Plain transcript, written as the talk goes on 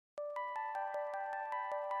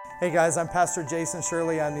Hey guys, I'm Pastor Jason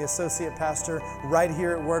Shirley. I'm the associate pastor right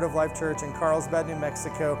here at Word of Life Church in Carlsbad, New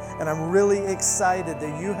Mexico, and I'm really excited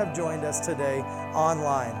that you have joined us today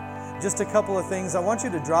online. Just a couple of things. I want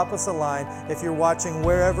you to drop us a line if you're watching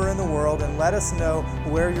wherever in the world and let us know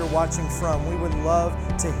where you're watching from. We would love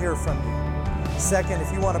to hear from you. Second,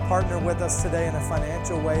 if you want to partner with us today in a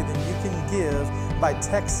financial way, then you can give by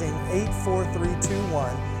texting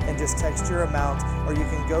 84321 and just text your amount, or you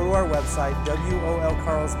can go to our website,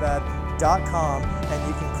 wolcarlsbad.com, and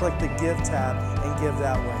you can click the Give tab and give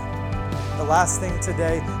that way. The last thing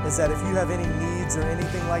today is that if you have any needs or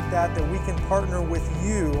anything like that we can partner with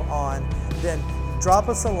you on, then drop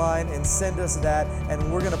us a line and send us that,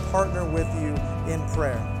 and we're going to partner with you in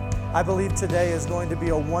prayer. I believe today is going to be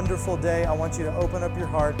a wonderful day. I want you to open up your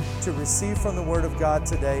heart to receive from the Word of God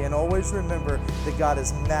today, and always remember that God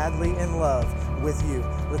is madly in love with you.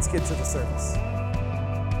 Let's get to the service.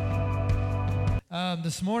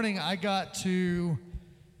 This morning I got to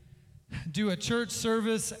do a church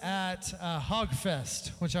service at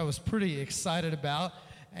Hogfest, which I was pretty excited about.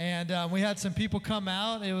 And we had some people come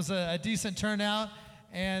out. It was a decent turnout,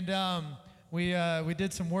 and we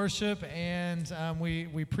did some worship, and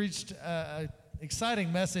we preached an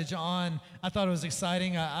exciting message on. I thought it was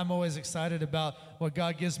exciting. I'm always excited about what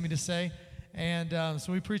God gives me to say. And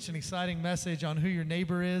so we preached an exciting message on who your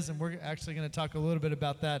neighbor is, and we're actually going to talk a little bit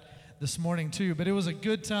about that this morning too. But it was a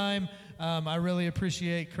good time. I really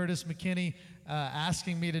appreciate Curtis McKinney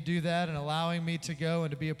asking me to do that and allowing me to go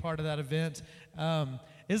and to be a part of that event.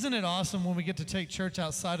 Isn't it awesome when we get to take church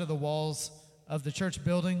outside of the walls of the church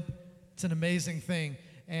building? It's an amazing thing,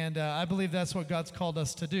 and I believe that's what God's called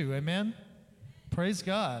us to do. Amen? Praise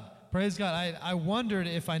God. Praise God. I wondered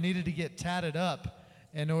if I needed to get tatted up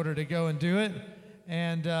in order to go and do it,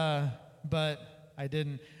 and but I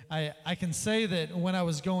didn't. I can say that when I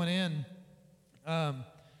was going in,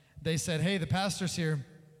 they said, "Hey, the pastor's here,"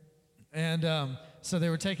 and so they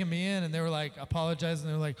were taking me in, and they were like apologizing.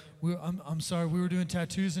 They were like, "I'm sorry, we were doing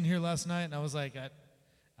tattoos in here last night," and I was like, "I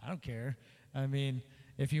don't care. I mean,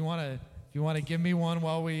 if you want to give me one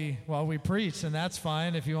while we preach, then that's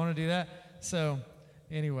fine. If you want to do that." So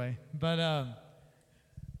anyway, but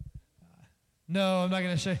no, I'm not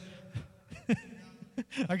going to show.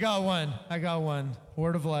 I got one.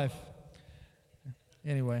 Word of Life.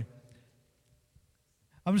 Anyway,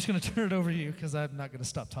 I'm just going to turn it over to you because I'm not going to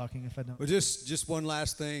stop talking if I don't. Well, just one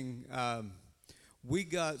last thing. We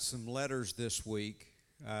got some letters this week.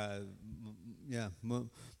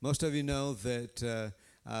 Most of you know that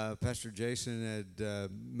Pastor Jason had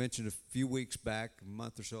mentioned a few weeks back, a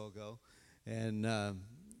month or so ago, and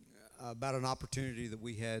about an opportunity that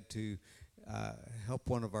we had to help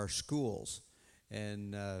one of our schools.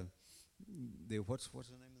 And what's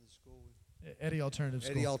the name of the school? Eddie Alternative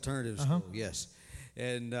School. Eddie Alternative School, yes.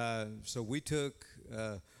 And so we took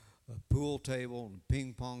a pool table and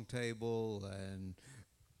ping pong table and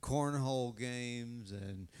cornhole games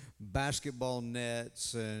and basketball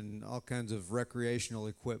nets and all kinds of recreational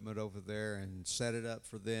equipment over there and set it up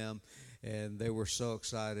for them, and they were so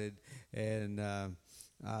excited. And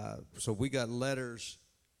so we got letters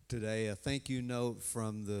today, a thank you note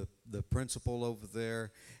from the principal over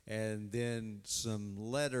there, and then some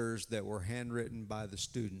letters that were handwritten by the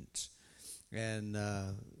students. And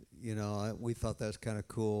we thought that was kind of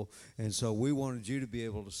cool, and so we wanted you to be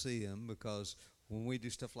able to see them, because when we do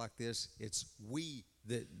stuff like this, it's we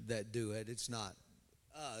that do it. It's not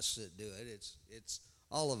us that do it. It's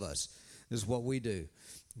all of us is what we do.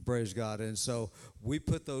 Praise God. And so we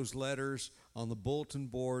put those letters on the bulletin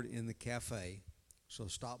board in the cafe. So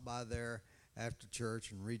stop by there after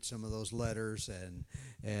church and read some of those letters,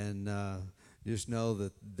 and just know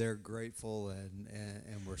that they're grateful, and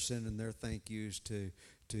we're sending their thank yous to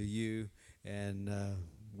you, and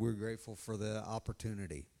we're grateful for the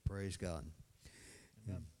opportunity. Praise God.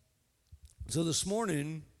 Amen. So this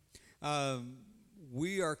morning,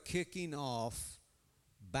 we are kicking off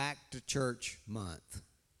Back to Church Month.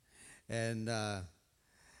 And now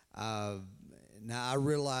I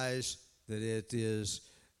realize that it is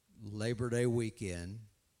Labor Day weekend.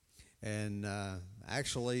 And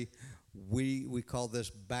actually, we call this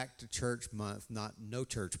Back to Church Month, not No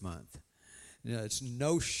Church Month. It's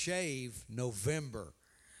No Shave November.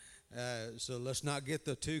 So let's not get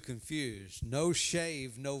the two confused. No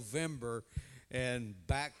Shave November and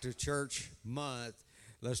Back to Church Month.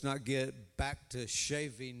 Let's not get Back to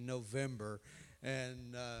Shaving November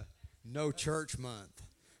and No Church Month.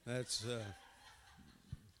 That's.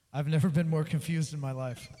 I've never been more confused in my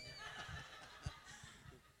life.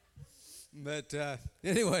 But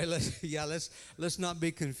anyway, let's not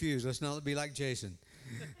be confused. Let's not be like Jason.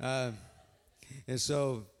 And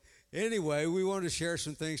so anyway, we wanted to share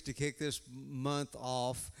some things to kick this month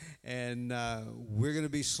off, and we're going to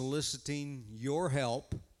be soliciting your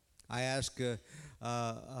help. I asked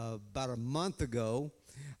about a month ago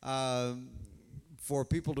for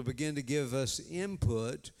people to begin to give us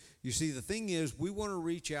input. You see, the thing is, we want to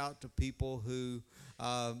reach out to people who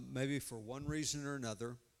maybe for one reason or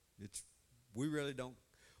another, we really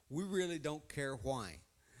don't care why.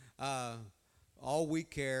 All we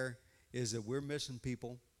care is that we're missing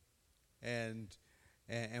people, and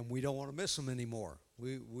we don't want to miss them anymore.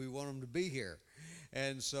 We want them to be here,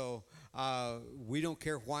 and so we don't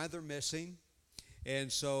care why they're missing,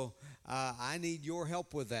 and so I need your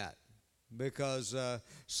help with that, because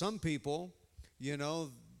some people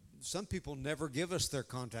never give us their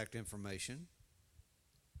contact information.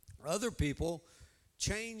 Other people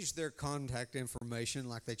change their contact information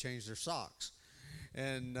like they change their socks.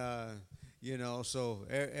 And, so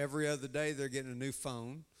every other day they're getting a new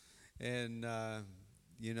phone. And, I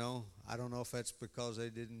don't know if that's because they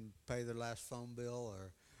didn't pay their last phone bill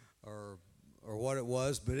or what it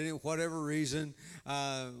was. But whatever reason,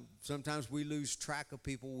 sometimes we lose track of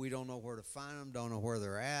people. We don't know where to find them, don't know where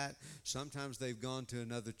they're at. Sometimes they've gone to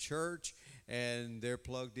another church and they're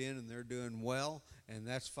plugged in and they're doing well, and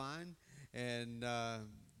that's fine. And,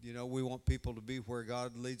 we want people to be where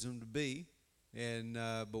God leads them to be. And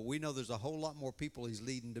but we know there's a whole lot more people he's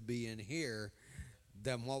leading to be in here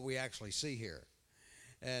than what we actually see here.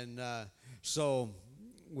 And so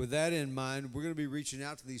with that in mind, we're going to be reaching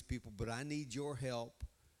out to these people, but I need your help.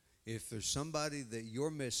 If there's somebody that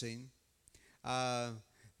you're missing,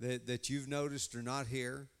 that you've noticed are not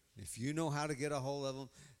here, if you know how to get a hold of them,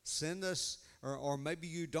 send us, or maybe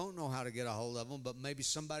you don't know how to get a hold of them, but maybe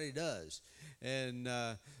somebody does. And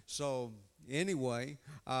so anyway,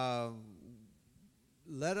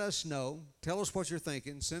 let us know. Tell us what you're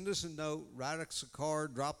thinking. Send us a note. Write us a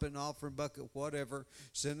card. Drop an offering bucket, whatever.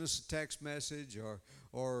 Send us a text message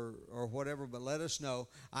or whatever, but let us know.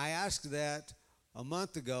 I asked that a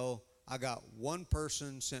month ago. I got one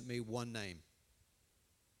person sent me one name.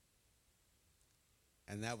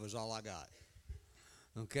 And that was all I got.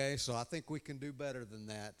 Okay, so I think we can do better than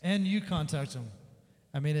that. And you contact them.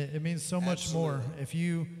 I mean, it means so much Absolutely. more if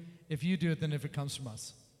you do it than if it comes from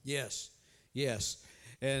us. Yes.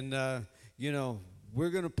 And, we're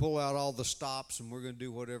going to pull out all the stops and we're going to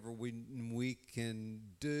do whatever we can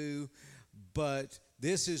do. But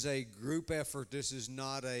this is a group effort. This is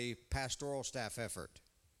not a pastoral staff effort.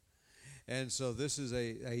 And so this is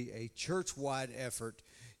a church-wide effort.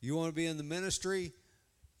 You want to be in the ministry,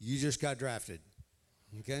 you just got drafted.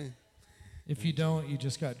 Okay? If you don't, you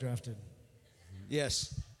just got drafted.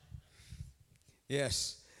 Yes.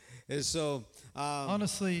 And so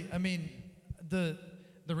honestly, I mean, the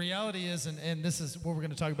reality is, and this is what we're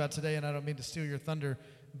going to talk about today, and I don't mean to steal your thunder,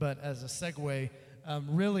 but as a segue,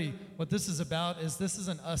 really what this is about is this is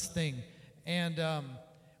an us thing. And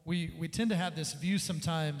we tend to have this view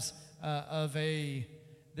sometimes of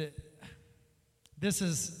that this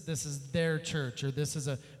is their church, or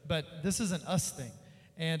but this is an us thing.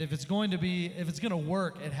 And if it's going to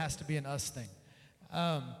work, it has to be an us thing.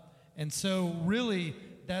 And so really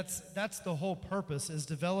that's the whole purpose, is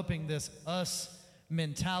developing this us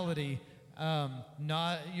mentality.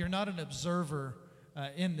 You're not an observer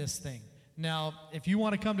in this thing. Now, if you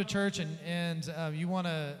want to come to church and you want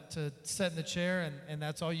to sit in the chair and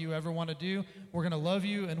that's all you ever want to do, we're going to love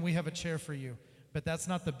you and we have a chair for you. But that's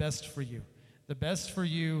not the best for you. The best for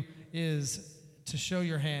you is to show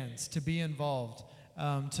your hands, to be involved,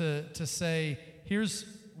 to say, here's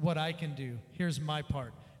what I can do. Here's my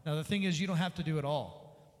part. Now, the thing is, you don't have to do it all,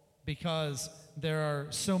 because there are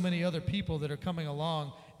so many other people that are coming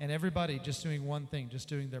along, and everybody just doing one thing, just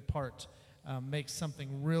doing their part, makes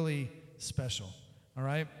something really special. All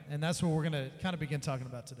right? And that's what we're going to kind of begin talking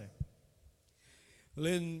about today. Well,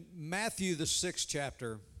 in Matthew, the 6th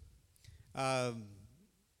chapter,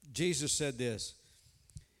 Jesus said this,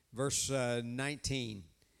 verse 19.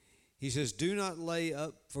 He says, "Do not lay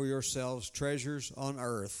up for yourselves treasures on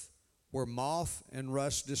earth, where moth and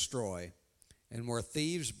rust destroy, and where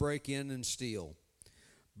thieves break in and steal.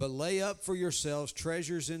 But lay up for yourselves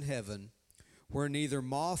treasures in heaven, where neither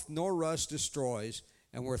moth nor rust destroys,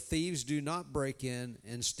 and where thieves do not break in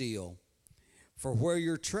and steal. For where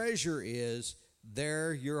your treasure is,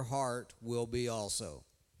 there your heart will be also."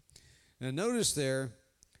 Now notice there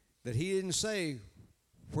that he didn't say,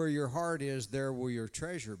 where your heart is, there will your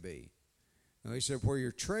treasure be. No, he said, where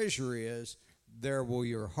your treasure is, there will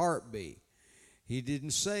your heart be. He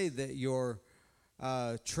didn't say that your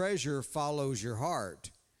treasure follows your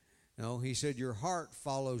heart. No, he said your heart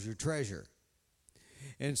follows your treasure.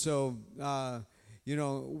 And so you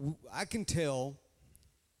know, I can tell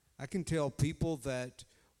people that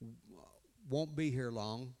won't be here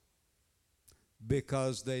long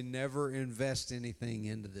because they never invest anything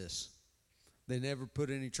into this. They never put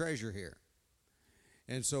any treasure here.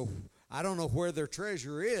 And so I don't know where their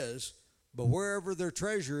treasure is, but wherever their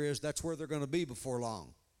treasure is, that's where they're going to be before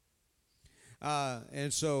long.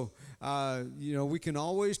 And so, you know, we can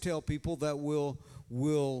always tell people that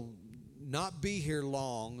will not be here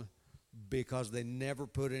long because they never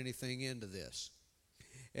put anything into this.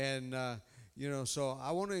 And, you know, so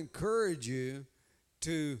I want to encourage you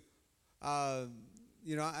to,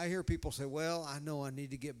 you know, I hear people say, well, I know I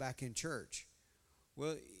need to get back in church.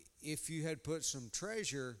 Well, if you had put some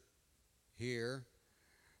treasure here,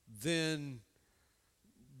 then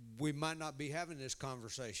we might not be having this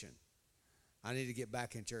conversation. I need to get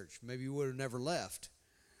back in church. Maybe you would have never left.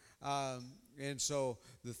 And so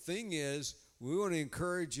the thing is, we want to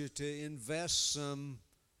encourage you to invest some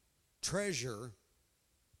treasure.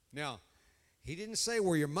 Now, he didn't say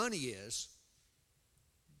where your money is.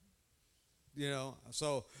 You know,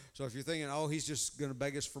 so if you're thinking, oh, he's just going to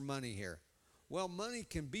beg us for money here. Well, money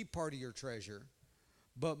can be part of your treasure,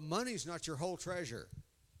 but money's not your whole treasure.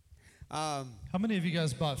 How many of you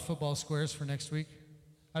guys bought football squares for next week?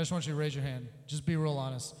 I just want you to raise your hand. Just be real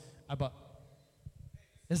honest. I bought.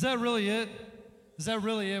 Is that really it? Is that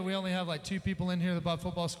really it? We only have like 2 people in here that bought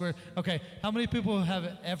football squares. Okay, how many people have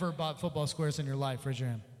ever bought football squares in your life? Raise your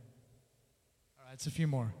hand. All right, it's a few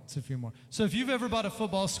more. It's a few more. So if you've ever bought a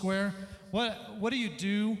football square, what do you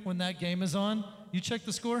do when that game is on? You check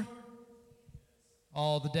the score?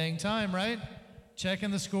 All the dang time, right?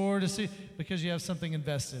 Checking the score to see, because you have something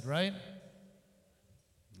invested, right?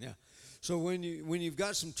 Yeah. So when you've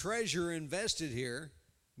got some treasure invested here,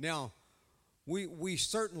 now we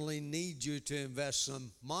certainly need you to invest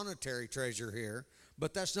some monetary treasure here,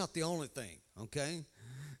 but that's not the only thing, okay?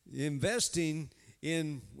 Investing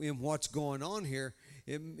in what's going on here,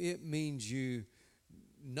 it means you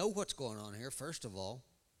know what's going on here, first of all.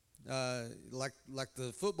 Like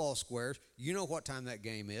the football squares, you know what time that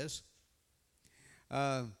game is.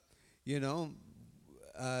 You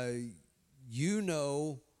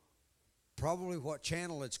know probably what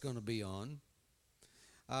channel it's going to be on.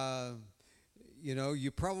 You know, you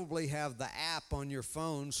probably have the app on your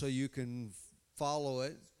phone so you can follow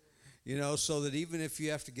it, you know, so that even if you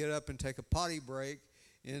have to get up and take a potty break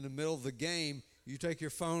in the middle of the game, you take your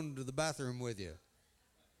phone to the bathroom with you.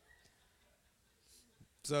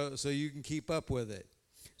 So you can keep up with it.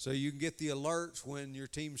 So you can get the alerts when your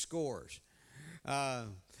team scores.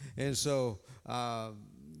 And so,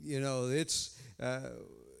 you know, it's,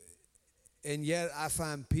 and yet I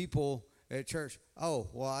find people at church, oh,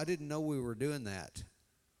 well, I didn't know we were doing that.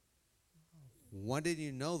 Why didn't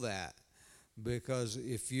you know that? Because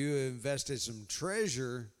if you invested some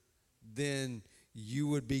treasure, then you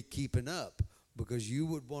would be keeping up, because you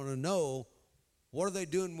would want to know, what are they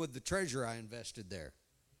doing with the treasure I invested there?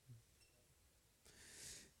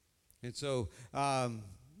 And so,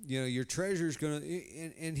 you know, your treasure is going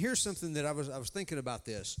to, and here's something that I was thinking about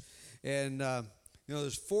this. And, you know,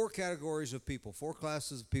 there's 4 categories of people, 4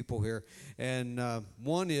 classes of people here. And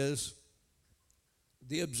one is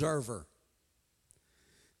the observer.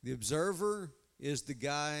 The observer is the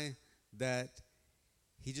guy that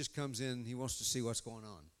he just comes in, he wants to see what's going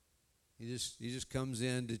on. He just comes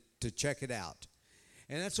in to check it out.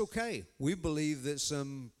 And that's okay. We believe that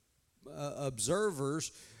some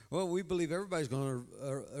observers, well, we believe everybody's going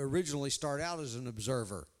to originally start out as an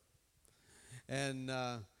observer. And,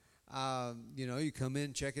 you know, you come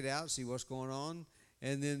in, check it out, see what's going on,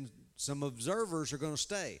 and then some observers are going to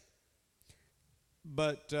stay.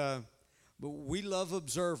 But we love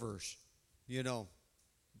observers, you know.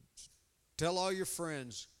 Tell all your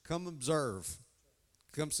friends, come observe.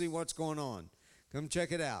 Come see what's going on. Come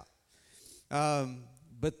check it out.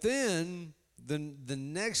 But then the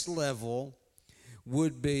next level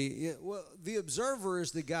would be, well, the observer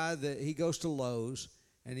is the guy that he goes to Lowe's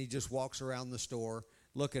and he just walks around the store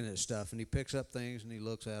looking at stuff, and he picks up things and he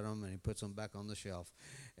looks at them and he puts them back on the shelf.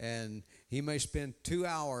 And he may spend 2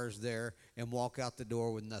 hours there and walk out the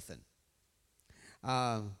door with nothing,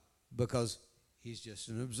 because he's just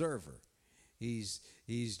an observer. He's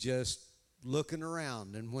just looking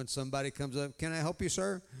around, and when somebody comes up, can I help you,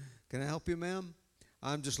 sir? Can I help you, ma'am?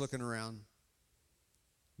 I'm just looking around,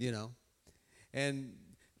 you know. And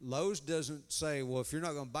Lowe's doesn't say, well, if you're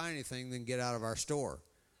not going to buy anything, then get out of our store.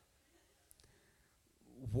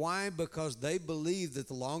 Why? Because they believe that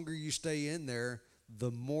the longer you stay in there,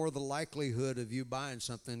 the more the likelihood of you buying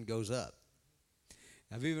something goes up.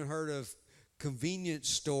 I've even heard of convenience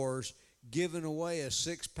stores giving away a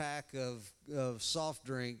 6-pack of soft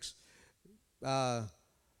drinks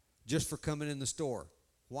just for coming in the store.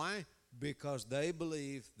 Why? Because they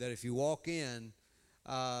believe that if you walk in,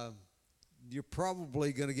 you're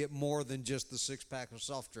probably going to get more than just the 6-pack of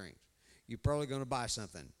soft drinks. You're probably going to buy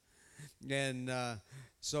something. And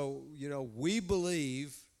so, we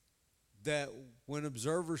believe that when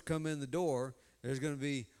observers come in the door, there's going to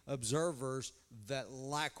be observers that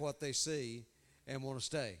like what they see and want to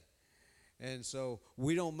stay. And so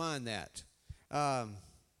we don't mind that.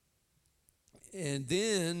 And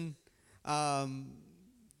then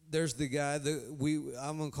there's the guy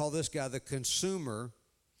I'm going to call this guy the consumer.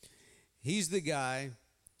 He's the guy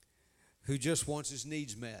who just wants his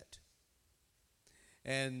needs met.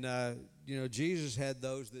 And, Jesus had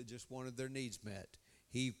those that just wanted their needs met.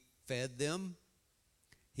 He fed them.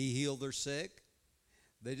 He healed their sick.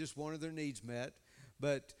 They just wanted their needs met.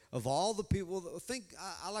 But of all the people,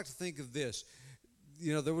 I like to think of this.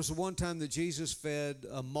 There was one time that Jesus fed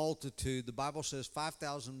a multitude. The Bible says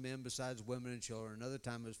 5,000 men besides women and children. Another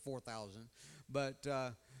time it was 4,000. But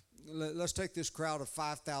let's take this crowd of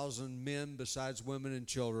 5,000 men besides women and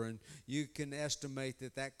children. You can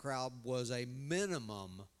estimate that crowd was a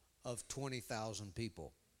minimum of 20,000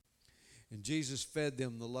 people. And Jesus fed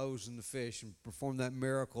them the loaves and the fish and performed that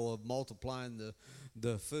miracle of multiplying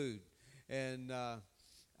the food. And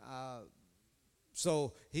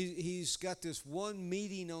so he's got this one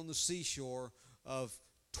meeting on the seashore of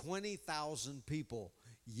 20,000 people.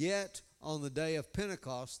 Yet on the day of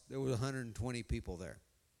Pentecost, there was 120 people there.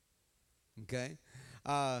 Okay?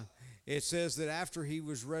 It says that after he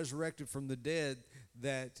was resurrected from the dead,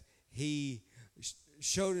 that he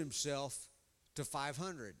showed himself to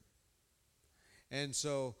 500. And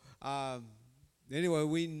so, anyway,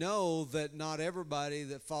 we know that not everybody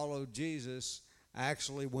that followed Jesus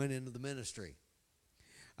actually went into the ministry.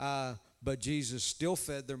 But Jesus still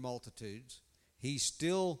fed their multitudes. He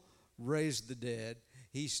still raised the dead.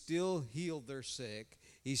 He still healed their sick.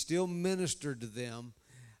 He still ministered to them.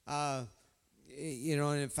 And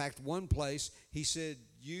in fact, one place, he said,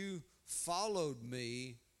 you followed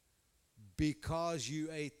me because you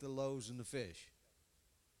ate the loaves and the fish.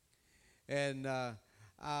 And,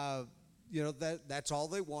 that's all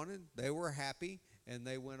they wanted. They were happy, and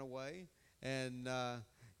they went away. And, I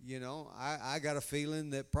got a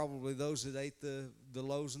feeling that probably those that ate the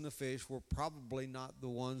loaves and the fish were probably not the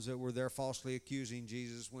ones that were there falsely accusing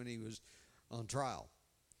Jesus when he was on trial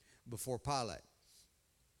before Pilate.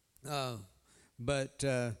 But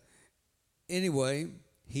anyway,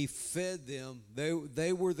 he fed them.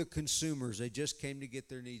 They were the consumers. They just came to get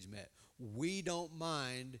their needs met. We don't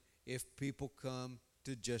mind if people come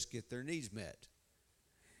to just get their needs met.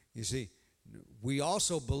 You see, we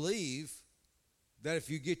also believe that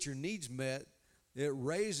if you get your needs met, it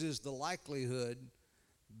raises the likelihood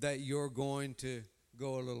that you're going to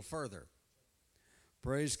go a little further.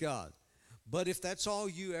 Praise God. But if that's all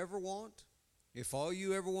you ever want, if all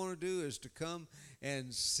you ever want to do is to come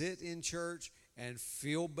and sit in church and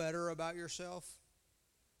feel better about yourself,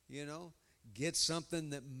 get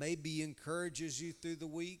something that maybe encourages you through the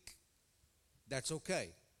week, that's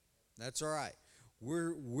okay. That's all right.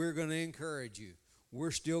 We're going to encourage you.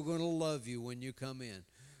 We're still going to love you when you come in.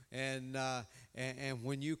 And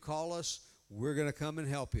when you call us, we're going to come and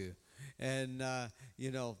help you. And,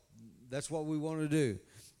 that's what we want to do.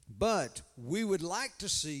 But we would like to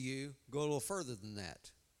see you go a little further than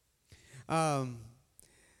that.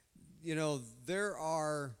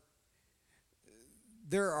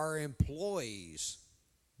 There are employees.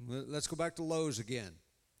 Let's go back to Lowe's again.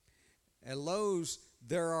 At Lowe's,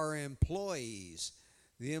 there are employees.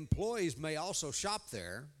 The employees may also shop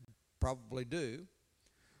there, probably do,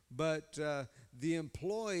 but the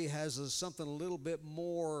employee has something a little bit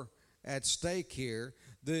more at stake here.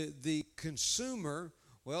 The consumer,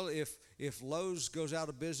 well, if Lowe's goes out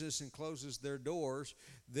of business and closes their doors,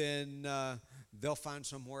 then they'll find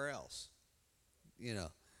somewhere else,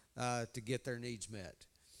 to get their needs met.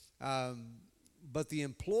 But the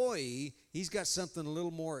employee, he's got something a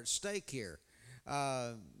little more at stake here.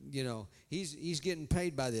 He's getting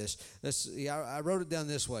paid by this. I wrote it down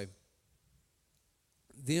this way.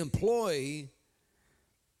 The employee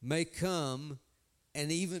may come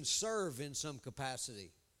and even serve in some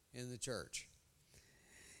capacity in the church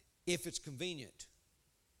if it's convenient.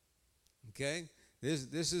 Okay?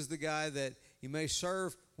 This is the guy that he may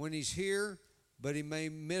serve when he's here, but he may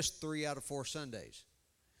miss 3 out of 4 Sundays.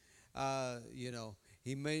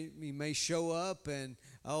 He may show up and,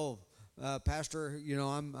 Pastor,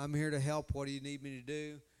 I'm here to help. What do you need me to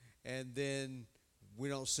do? And then we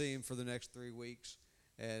don't see him for the next 3 weeks.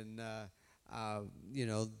 And,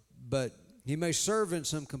 but he may serve in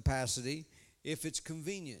some capacity if it's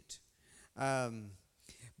convenient.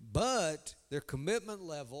 But their commitment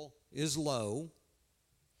level is low.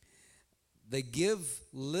 They give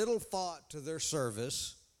little thought to their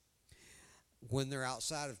service when they're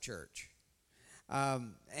outside of church.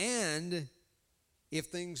 And if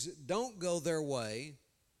things don't go their way,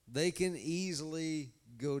 they can easily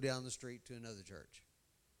go down the street to another church.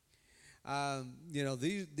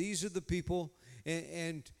 These are the people,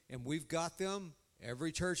 and we've got them.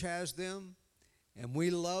 Every church has them, and we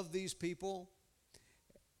love these people.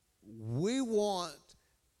 We want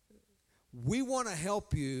to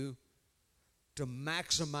help you to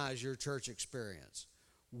maximize your church experience.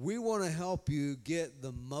 We want to help you get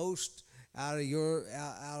the most out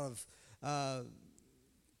of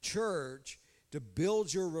church to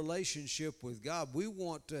build your relationship with God. We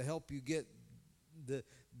want to help you get the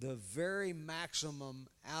very maximum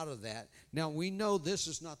out of that. Now, we know this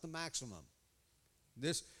is not the maximum.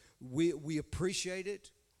 We appreciate it,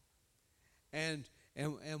 and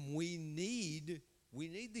we need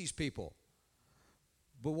these people.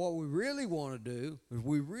 But what we really want to do is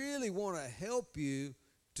we really want to help you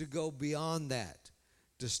to go beyond that,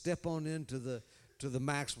 to step on into the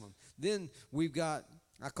maximum. Then we've got,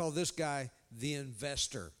 I call this guy the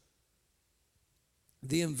investor.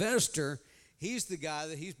 The investor, he's the guy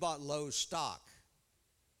that he's bought Lowe's stock.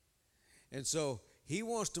 And so he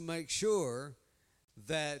wants to make sure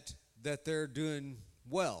that they're doing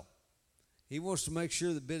well. He wants to make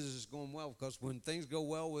sure the business is going well, because when things go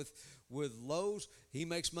well with Lowe's, he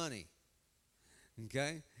makes money.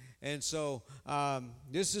 Okay? And so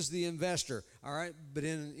this is the investor. All right? But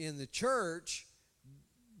in the church,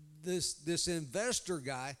 this investor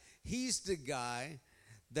guy, he's the guy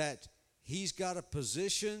that he's got a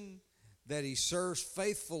position that he serves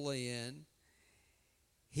faithfully in.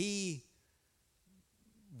 He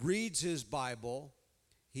reads his Bible.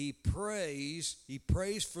 He prays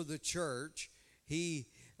for the church. He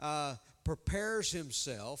prepares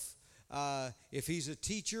himself. If he's a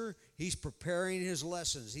teacher, he's preparing his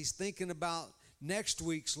lessons. He's thinking about next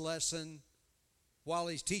week's lesson while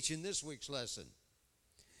he's teaching this week's lesson.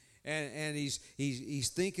 And he's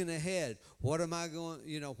thinking ahead. What are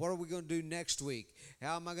we going to do next week?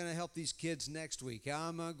 How am I going to help these kids next week? How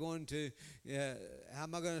am I going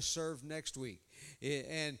to serve next week?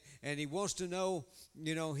 And he wants to know,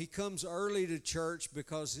 he comes early to church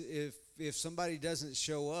because if somebody doesn't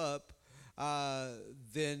show up,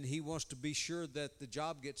 then he wants to be sure that the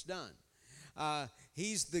job gets done.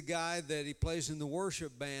 He's the guy that he plays in the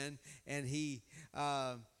worship band, and he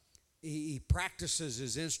practices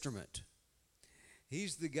his instrument.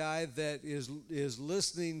 He's the guy that is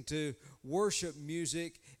listening to worship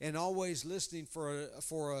music and always listening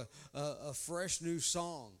for a fresh new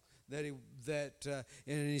song and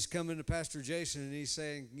he's coming to Pastor Jason and he's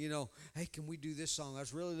saying, hey, can we do this song? I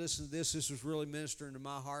was really listening to this. This was really ministering to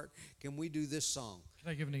my heart. Can we do this song? Can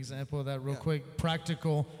I give an example of that real quick?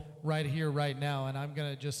 Practical, right here, right now, and I'm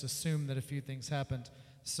going to just assume that a few things happened.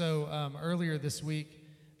 So earlier this week,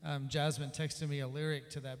 Jasmine texted me a lyric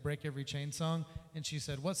to that Break Every Chain song, and she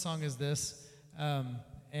said, what song is this?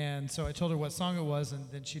 And so I told her what song it was, and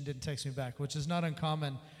then she didn't text me back, which is not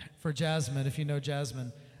uncommon for Jasmine, if you know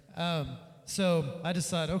Jasmine. So I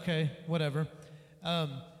decided, okay, whatever.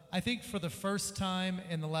 I think for the first time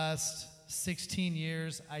in the last 16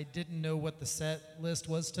 years, I didn't know what the set list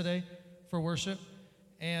was today for worship.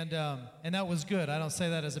 And that was good. I don't say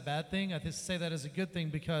that as a bad thing. I just say that as a good thing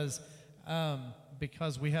because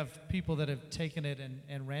we have people that have taken it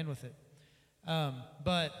and ran with it.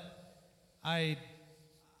 But I've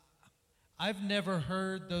never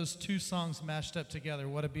heard those two songs mashed up together,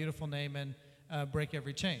 What a Beautiful Name and Break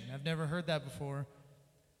Every Chain. I've never heard that before.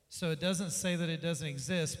 So it doesn't say that it doesn't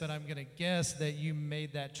exist, but I'm going to guess that you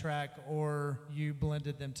made that track or you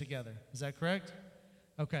blended them together. Is that correct?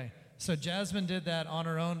 Okay. So Jasmine did that on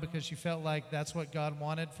her own because she felt like that's what God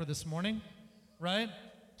wanted for this morning, right?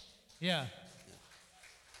 Yeah.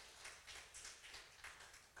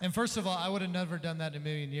 And first of all, I would have never done that in a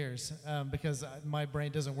million years because my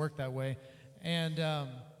brain doesn't work that way. And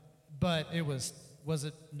but it was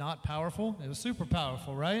it not powerful? It was super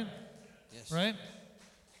powerful, right? Yes. Right?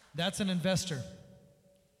 That's an investor.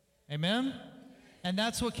 Amen? And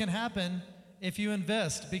that's what can happen if you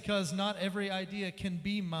invest, because not every idea can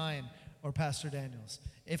be mine or Pastor Daniel's.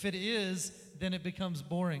 If it is, then it becomes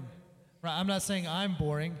boring. Right? I'm not saying I'm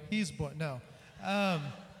boring. He's boring. No.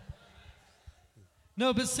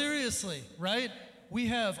 No, but seriously, right? We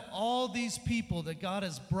have all these people that God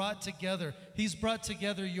has brought together. He's brought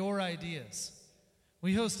together your ideas.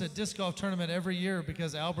 We host a disc golf tournament every year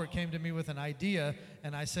because Albert came to me with an idea,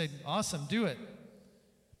 and I said, awesome, do it.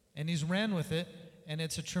 And he's ran with it, and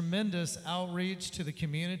it's a tremendous outreach to the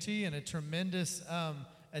community and a tremendous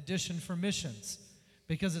addition for missions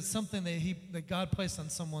because it's something that God placed on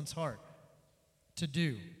someone's heart to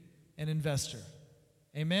do, an investor.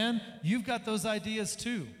 Amen? You've got those ideas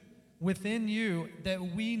too within you that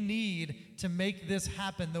we need to make this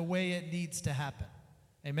happen the way it needs to happen.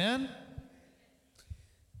 Amen?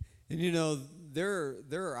 And you know, there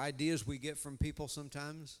are ideas we get from people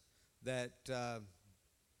sometimes that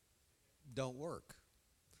don't work.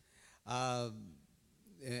 And,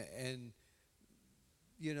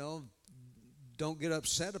 you know, don't get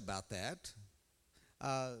upset about that.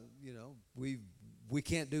 You know, we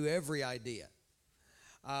can't do every idea.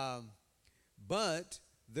 But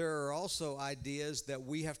there are also ideas that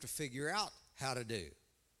we have to figure out how to do.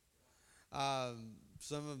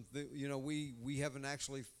 Some of the, you know, we haven't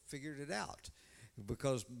actually figured it out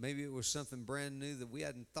because maybe it was something brand new that we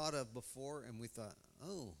hadn't thought of before, and we thought,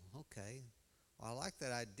 oh, okay, well, I like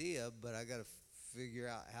that idea, but I got to figure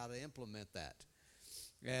out how to implement that.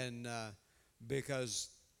 And because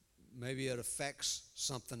maybe it affects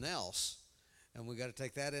something else, and we got to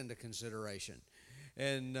take that into consideration.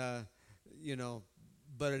 And, you know,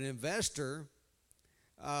 but an investor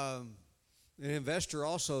also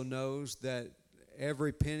knows that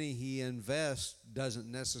every penny he invests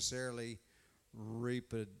doesn't necessarily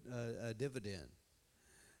reap a dividend.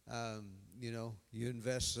 You know, you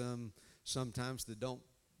invest sometimes that don't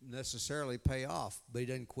necessarily pay off, but he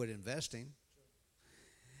doesn't quit investing.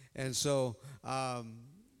 And so,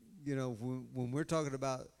 you know, when we're talking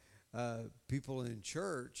about people in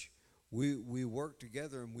church, we work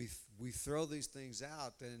together and we throw these things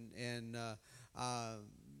out and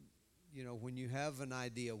you know, when you have an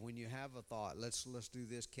idea, when you have a thought, let's do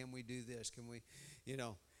this. Can we do this? Can we, you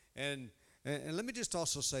know? And let me just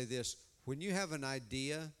also say this: when you have an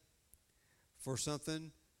idea for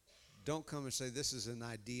something, don't come and say this is an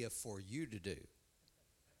idea for you to do.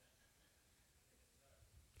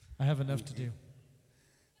 I have enough to do.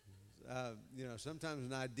 You know, sometimes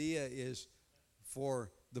an idea is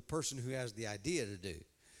for the person who has the idea to do.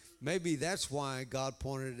 Maybe that's why God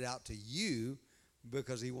pointed it out to you,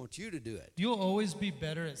 because he wants you to do it. You'll always be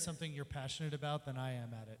better at something you're passionate about than I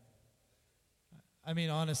am at it. I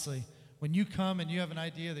mean, honestly, when you come and you have an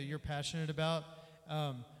idea that you're passionate about,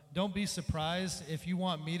 don't be surprised if you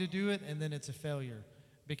want me to do it and then it's a failure,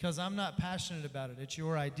 because I'm not passionate about it. It's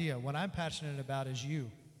your idea. What I'm passionate about is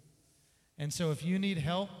you. And so if you need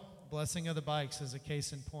help, Blessing of the Bikes is a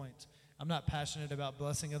case in point. I'm not passionate about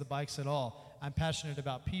Blessing of the Bikes at all. I'm passionate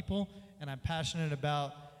about people, and I'm passionate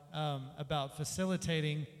about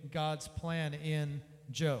facilitating God's plan in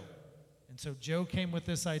Joe. And so Joe came with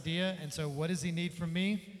this idea, and so what does he need from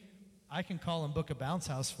me? I can call and book a bounce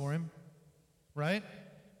house for him, right?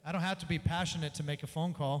 I don't have to be passionate to make a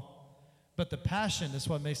phone call, but the passion is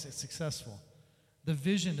what makes it successful. The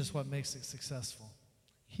vision is what makes it successful.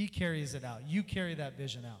 He carries it out. You carry that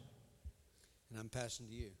vision out. And I'm passing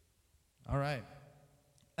to you. All right.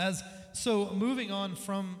 So moving on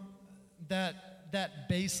from that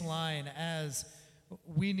baseline, as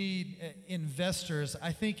we need investors,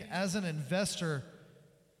 I think as an investor,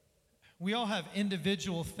 we all have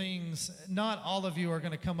individual things. Not all of you are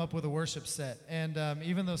going to come up with a worship set. And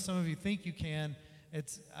even though some of you think you can,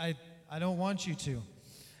 I don't want you to.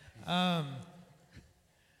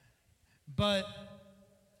 But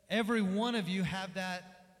every one of you have that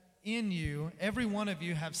in you. Every one of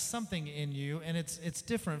you have something in you, and it's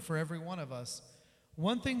different for every one of us.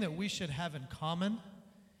 One thing that we should have in common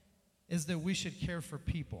is that we should care for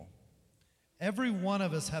people. Every one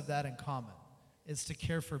of us have that in common, is to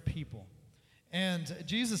care for people. And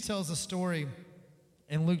Jesus tells a story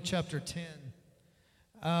in Luke chapter 10,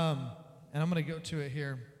 and I'm going to go to it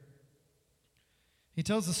here. He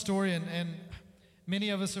tells a story, and many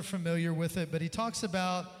of us are familiar with it, but he talks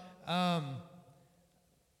about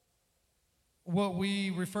what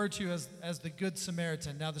we refer to as the Good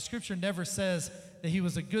Samaritan. Now, the scripture never says that he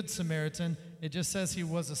was a good Samaritan. It just says he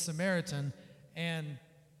was a Samaritan, and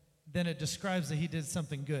then it describes that he did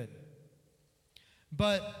something good.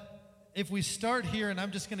 But if we start here, and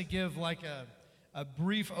I'm just going to give like a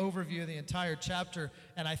brief overview of the entire chapter,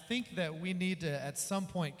 and I think that we need to at some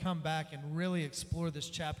point come back and really explore this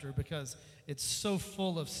chapter because it's so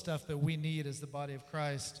full of stuff that we need as the body of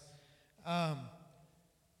Christ.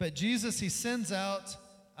 But Jesus, he sends out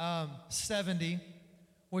 70,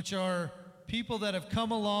 which are people that have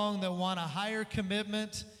come along that want a higher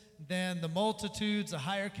commitment than the multitudes, a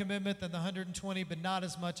higher commitment than the 120, but not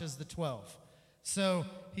as much as the 12. So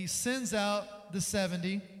he sends out the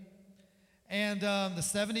 70, and the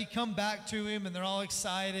 70 come back to him, and they're all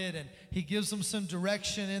excited, and he gives them some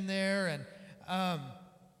direction in there. And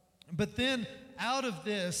but then out of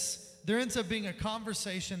this, there ends up being a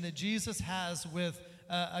conversation that Jesus has with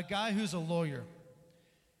a guy who's a lawyer.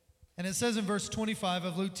 And it says in verse 25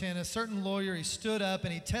 of Luke 10, a certain lawyer, he stood up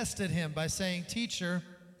and he tested him by saying, "Teacher,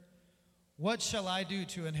 what shall I do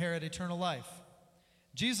to inherit eternal life?"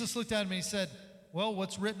 Jesus looked at him and he said, "Well,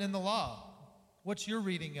 what's written in the law? What's your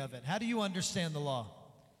reading of it? How do you understand the law?"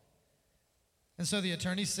 And so the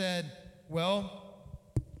attorney said, "Well,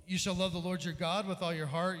 you shall love the Lord your God with all your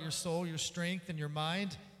heart, your soul, your strength, and your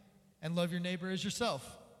mind, and love your neighbor as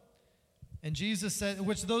yourself." And Jesus said,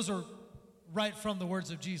 which those are right from the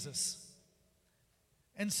words of Jesus.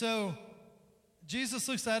 And so Jesus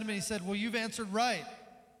looks at him and he said, "Well, you've answered right.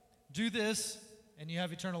 Do this and you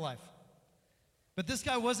have eternal life." But this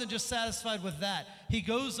guy wasn't just satisfied with that. He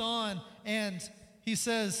goes on and he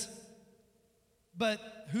says,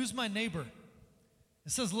 "But who's my neighbor?"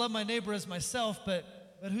 It says, "Love my neighbor as myself,"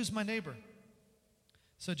 but who's my neighbor?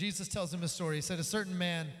 So Jesus tells him a story. He said, a certain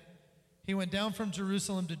man, he went down from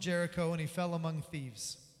Jerusalem to Jericho and he fell among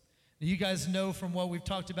thieves. You guys know from what we've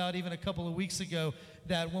talked about even a couple of weeks ago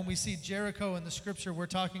that when we see Jericho in the scripture, we're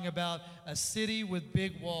talking about a city with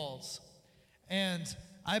big walls. And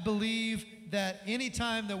I believe that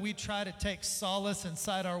anytime that we try to take solace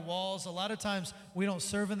inside our walls, a lot of times we don't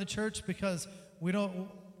serve in the church because we don't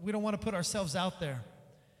want to put ourselves out there.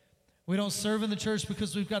 We don't serve in the church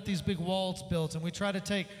because we've got these big walls built, and we try to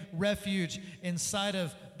take refuge inside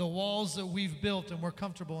of the walls that we've built, and we're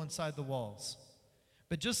comfortable inside the walls.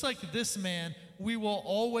 But just like this man, we will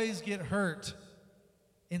always get hurt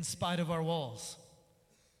in spite of our walls.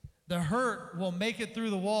 The hurt will make it through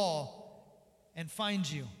the wall and find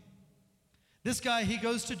you. This guy, he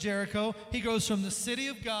goes to Jericho. He goes from the city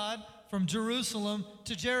of God, from Jerusalem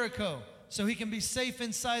to Jericho, so he can be safe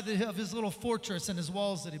inside of his little fortress and his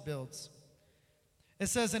walls that he builds. It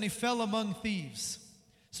says, and he fell among thieves.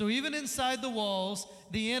 So even inside the walls,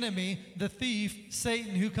 the enemy, the thief,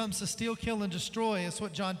 Satan, who comes to steal, kill, and destroy, is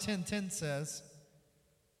what John 10:10 says,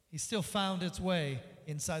 he still found its way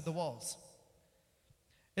inside the walls.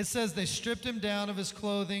 It says they stripped him down of his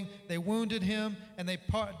clothing, they wounded him, and they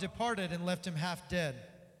departed and left him half dead.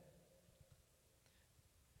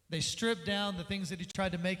 They stripped down the things that he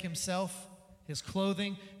tried to make himself, his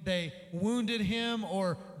clothing. They wounded him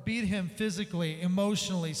or beat him physically,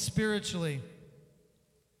 emotionally, spiritually.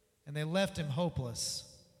 And they left him hopeless.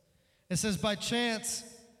 It says, by chance,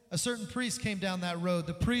 a certain priest came down that road.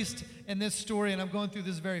 The priest in this story, and I'm going through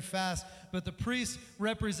this very fast, but the priest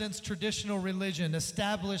represents traditional religion,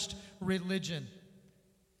 established religion.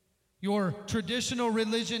 Your traditional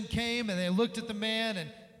religion came and they looked at the man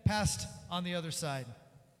and passed on the other side.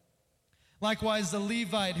 Likewise, the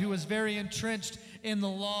Levite, who was very entrenched in the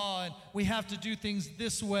law, and we have to do things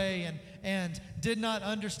this way, and did not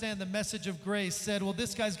understand the message of grace, said, well,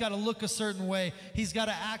 this guy's got to look a certain way. He's got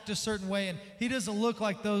to act a certain way, and he doesn't look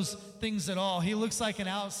like those things at all. He looks like an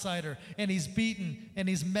outsider, and he's beaten, and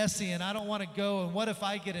he's messy, and I don't want to go, and what if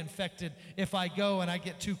I get infected if I go and I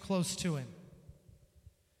get too close to him?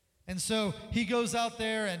 And so he goes out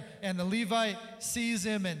there, and the Levite sees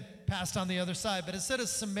him and passed on the other side. But it said a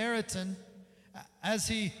Samaritan, as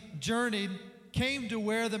he journeyed, came to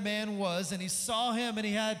where the man was, and he saw him and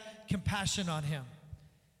he had compassion on him.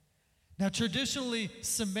 Now, traditionally,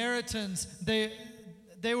 Samaritans,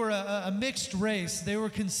 they were a mixed race. They were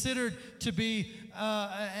considered to be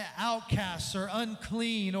outcasts or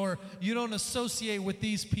unclean, or you don't associate with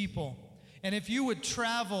these people. And if you would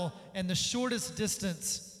travel and the shortest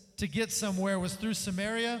distance to get somewhere was through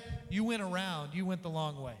Samaria, you went around, you went the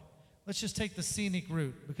long way. Let's just take the scenic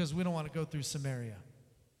route because we don't want to go through Samaria.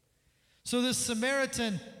 So this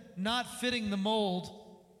Samaritan, not fitting the mold,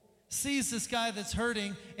 sees this guy that's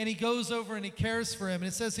hurting, and he goes over and he cares for him. And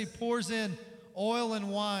it says he pours in oil and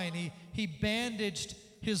wine. He bandaged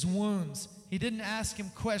his wounds. He didn't ask him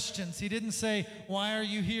questions. He didn't say, why are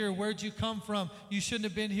you here? Where'd you come from? You shouldn't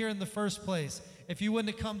have been here in the first place. If you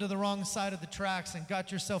wouldn't have come to the wrong side of the tracks and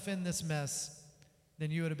got yourself in this mess,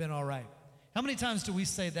 then you would have been all right. How many times do we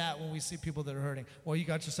say that when we see people that are hurting? Well, you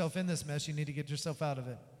got yourself in this mess. You need to get yourself out of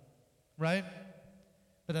it. Right?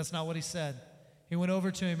 But that's not what he said. He went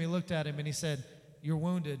over to him. He looked at him and he said, you're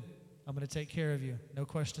wounded. I'm going to take care of you. No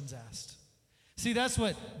questions asked. See, that's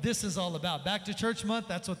what this is all about. Back to Church Month,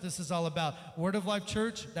 that's what this is all about. Word of Life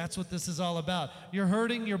Church, that's what this is all about. You're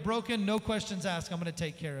hurting, you're broken, no questions asked. I'm going to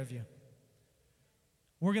take care of you.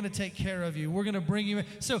 We're going to take care of you. We're going to bring you in.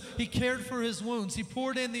 So he cared for his wounds. He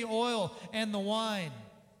poured in the oil and the wine.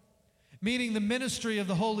 meaning the ministry of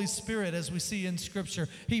the Holy Spirit as we see in Scripture.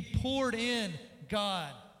 He poured in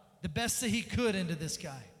God, the best that he could into this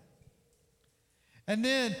guy. And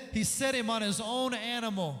then he set him on his own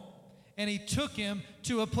animal, and he took him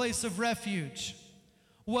to a place of refuge.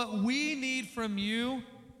 What we need from you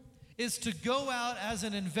is to go out as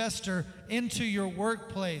an investor into your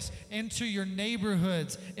workplace, into your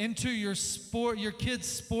neighborhoods, into your kids'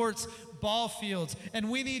 sports ball fields. And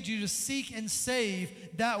we need you to seek and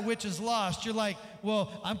save that which is lost. You're like,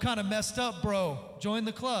 well, I'm kind of messed up, bro. Join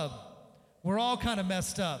the club. We're all kind of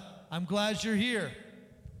messed up. I'm glad you're here.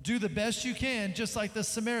 Do the best you can, just like the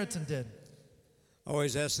Samaritan did. I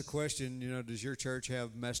always ask the question, does your church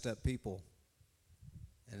have messed up people?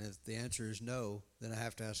 And if the answer is no, then I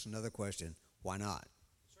have to ask another question. Why not?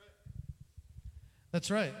 That's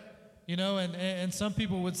right. And some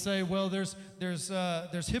people would say, well,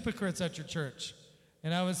 there's hypocrites at your church.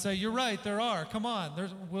 And I would say, you're right, there are. Come on,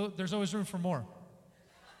 there's always room for more.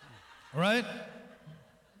 Right?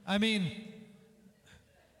 I mean,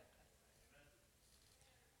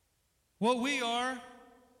 what we are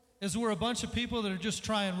is we're a bunch of people that are just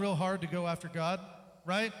trying real hard to go after God,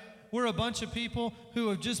 right? We're a bunch of people who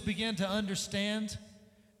have just begun to understand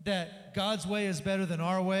that God's way is better than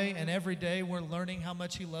our way, and every day we're learning how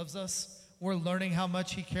much he loves us. We're learning how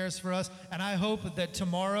much he cares for us, and I hope that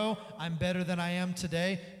tomorrow I'm better than I am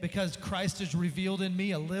today because Christ is revealed in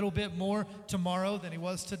me a little bit more tomorrow than he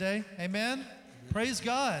was today. Amen? Amen. Praise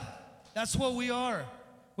God. That's what we are.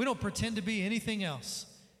 We don't pretend to be anything else.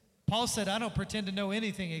 Paul said, I don't pretend to know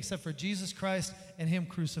anything except for Jesus Christ and him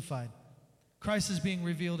crucified. Christ is being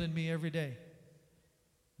revealed in me every day.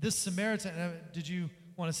 This Samaritan, did you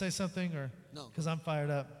want to say something? Or no? Because I'm fired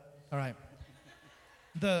up. All right.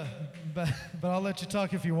 But I'll let you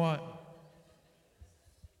talk if you want.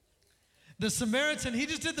 The Samaritan, he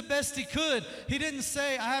just did the best he could. He didn't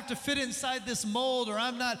say, I have to fit inside this mold, or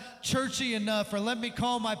I'm not churchy enough, or let me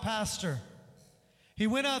call my pastor. He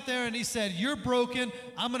went out there and he said, you're broken.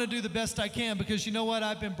 I'm going to do the best I can because you know what?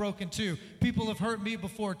 I've been broken too. People have hurt me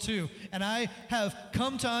before too. And I have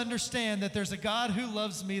come to understand that there's a God who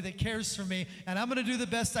loves me, that cares for me, and I'm going to do the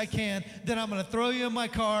best I can. Then I'm going to throw you in my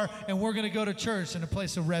car and we're going to go to church in a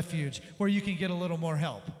place of refuge where you can get a little more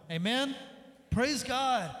help. Amen? Praise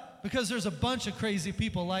God. Because there's a bunch of crazy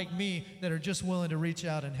people like me that are just willing to reach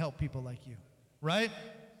out and help people like you. Right?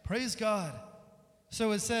 Praise God.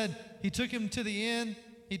 So it said, he took him to the inn,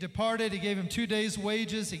 he departed, he gave him 2 days'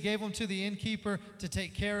 wages, he gave them to the innkeeper to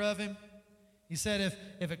take care of him. He said,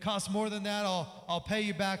 if it costs more than that, I'll pay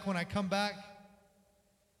you back when I come back.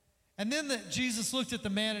 And then Jesus looked at the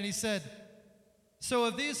man and he said, so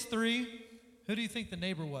of these three, who do you think the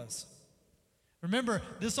neighbor was? Remember,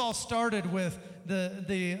 this all started with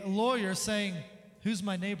the lawyer saying, who's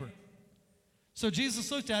my neighbor? So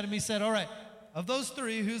Jesus looked at him, he said, all right, of those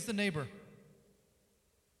three, who's the neighbor?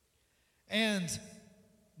 And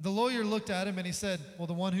the lawyer looked at him and he said, well,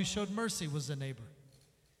 the one who showed mercy was the neighbor.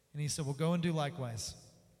 And he said, well, go and do likewise.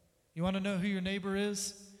 You want to know who your neighbor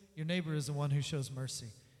is? Your neighbor is the one who shows mercy.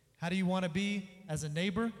 How do you want to be as a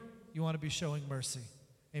neighbor? You want to be showing mercy.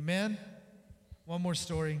 Amen? One more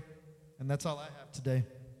story, and that's all I have today.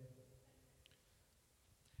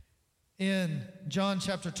 In John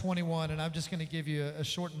chapter 21, and I'm just going to give you a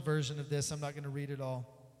shortened version of this. I'm not going to read it all.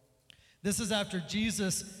 This is after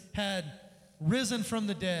Jesus had risen from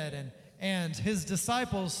the dead, and his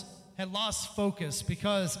disciples had lost focus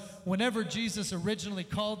because whenever Jesus originally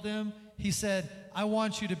called them, he said, I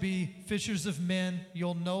want you to be fishers of men.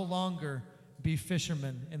 You'll no longer be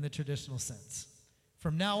fishermen in the traditional sense.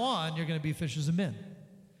 From now on, you're going to be fishers of men.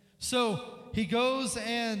 So he goes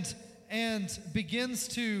and begins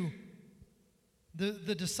to,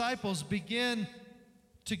 the disciples begin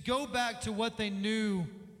to go back to what they knew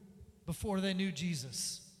before they knew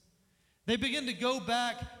Jesus. They begin to go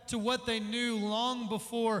back to what they knew long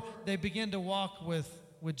before they began to walk with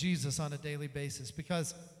Jesus on a daily basis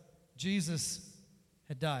because Jesus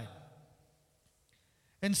had died.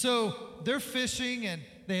 And so they're fishing, and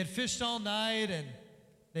they had fished all night, and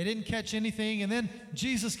they didn't catch anything. And then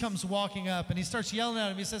Jesus comes walking up, and he starts yelling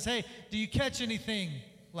at him. He says, hey, do you catch anything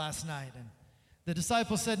last night? And the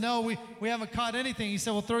disciples said, no, we haven't caught anything. He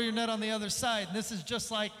said, well, throw your net on the other side. And this is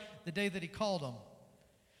just like the day that he called them.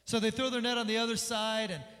 So they throw their net on the other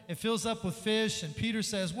side, and it fills up with fish. And Peter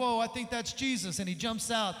says, whoa, I think that's Jesus. And he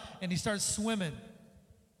jumps out, and he starts swimming.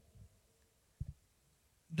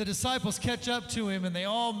 The disciples catch up to him, and they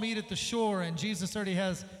all meet at the shore, and Jesus already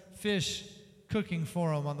has fish cooking for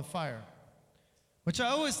them on the fire. Which I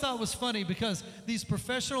always thought was funny because these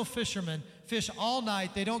professional fishermen fish all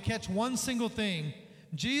night. They don't catch one single thing.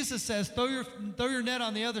 Jesus says, throw your net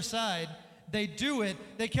on the other side. They do it.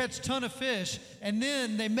 They catch a ton of fish. And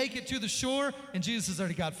then they make it to the shore, and Jesus has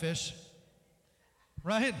already got fish.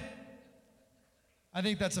 Right? I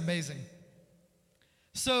think that's amazing.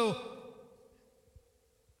 So,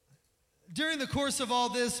 during the course of all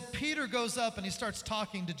this, Peter goes up and he starts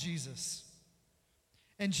talking to Jesus.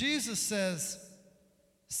 And Jesus says,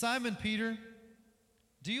 Simon Peter,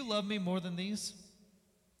 do you love me more than these?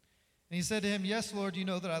 And he said to him, yes, Lord, you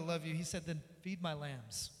know that I love you. He said, then feed my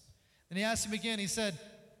lambs. And he asked him again, he said,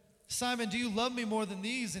 Simon, do you love me more than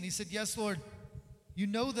these? And he said, yes, Lord, you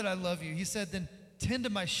know that I love you. He said, then tend to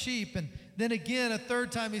my sheep. And then again, a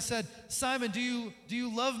third time, he said, Simon, do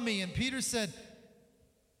you love me? And Peter said,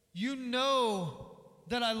 you know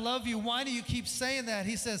that I love you. Why do you keep saying that?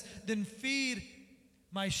 He says, then feed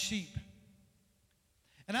my sheep.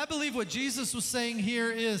 And I believe what Jesus was saying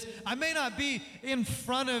here is, I may not be in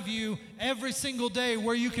front of you every single day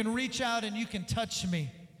where you can reach out and you can touch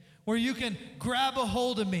me, where you can grab a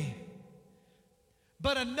hold of me.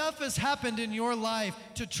 But enough has happened in your life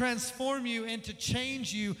to transform you and to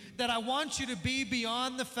change you that I want you to be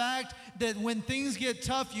beyond the fact that when things get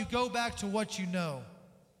tough, you go back to what you know.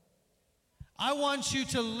 I want you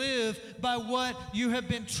to live by what you have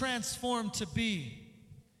been transformed to be.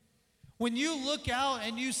 When you look out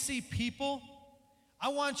and you see people, I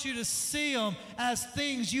want you to see them as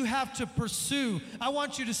things you have to pursue. I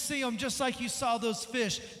want you to see them just like you saw those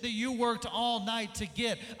fish that you worked all night to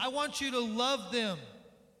get. I want you to love them.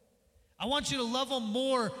 I want you to love them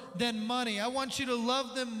more than money. I want you to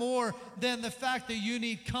love them more than the fact that you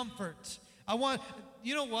need comfort.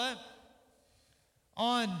 You know what?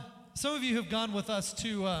 Some of you have gone with us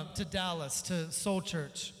to Dallas, to Soul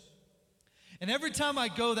Church. And every time I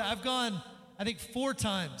go there, I've gone, I think 4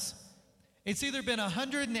 times. It's either been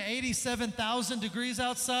 187,000 degrees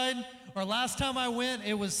outside, or last time I went,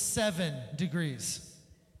 it was 7 degrees.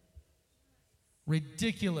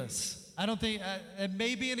 Ridiculous. I don't think, it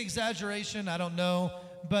may be an exaggeration, I don't know,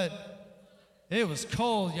 but it was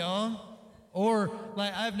cold, y'all. Or,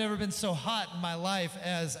 like, I've never been so hot in my life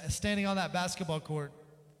as standing on that basketball court.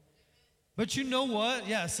 But you know what?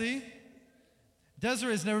 Yeah, see?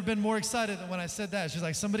 Desiree has never been more excited than when I said that. She's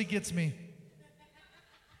like, somebody gets me.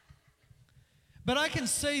 But I can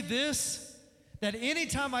say this, that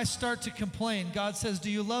anytime I start to complain, God says,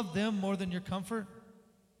 do you love them more than your comfort?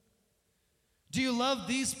 Do you love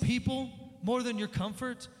these people more than your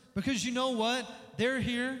comfort? Because you know what? They're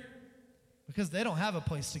here because they don't have a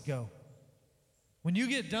place to go. When you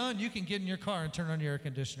get done, you can get in your car and turn on your air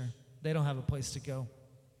conditioner. They don't have a place to go.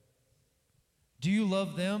 Do you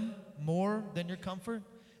love them more than your comfort?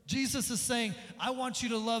 Jesus is saying, I want you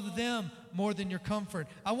to love them more than your comfort.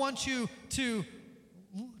 I want you to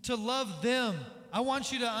love them. I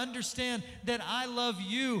want you to understand that I love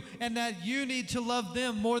you and that you need to love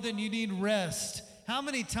them more than you need rest. How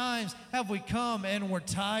many times have we come and we're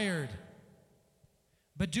tired?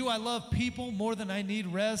 But do I love people more than I need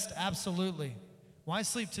rest? Absolutely. Why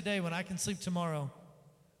sleep today when I can sleep tomorrow?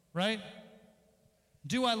 Right?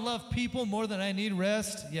 Do I love people more than I need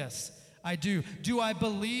rest? Yes, I do. Do I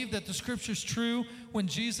believe that the scripture's true when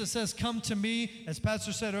Jesus says, come to me, as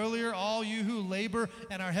Pastor said earlier, all you who labor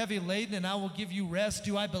and are heavy laden, and I will give you rest?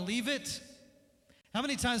 Do I believe it? How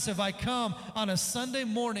many times have I come on a Sunday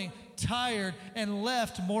morning tired and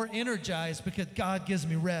left more energized because God gives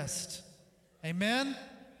me rest? Amen?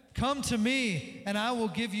 Come to me and I will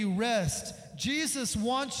give you rest. Jesus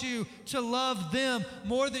wants you to love them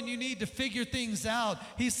more than you need to figure things out.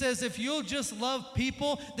 He says, if you'll just love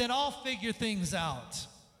people, then I'll figure things out.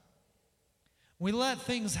 We let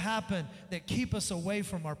things happen that keep us away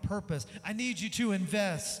from our purpose. I need you to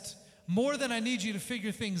invest more than I need you to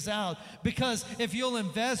figure things out. Because if you'll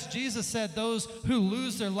invest, Jesus said, those who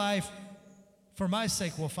lose their life for my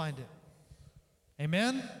sake will find it.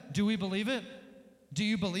 Amen? Do we believe it? Do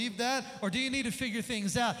you believe that? Or do you need to figure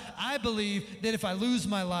things out? I believe that if I lose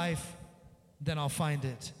my life, then I'll find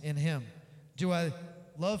it in Him. Do I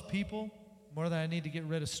love people more than I need to get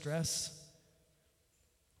rid of stress?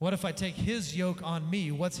 What if I take His yoke on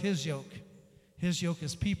me? What's His yoke? His yoke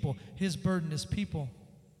is people. His burden is people.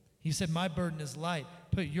 He said, my burden is light.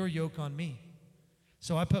 Put your yoke on me.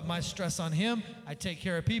 So I put my stress on Him. I take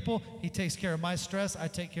care of people. He takes care of my stress. I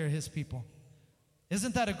take care of His people.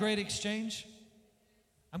 Isn't that a great exchange?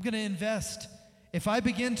 I'm going to invest. If I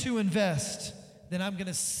begin to invest, then I'm going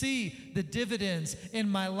to see the dividends in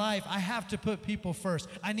my life. I have to put people first.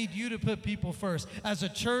 I need you to put people first. As a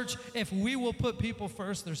church, if we will put people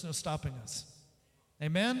first, there's no stopping us.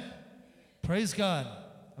 Amen? Praise God.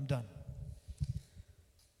 I'm done.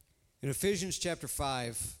 In Ephesians chapter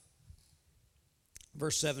 5,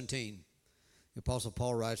 Verse 17, the Apostle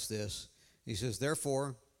Paul writes this. He says,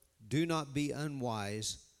 therefore, do not be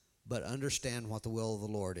unwise, but understand what the will of the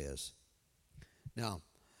Lord is. Now,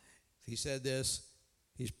 if he said this,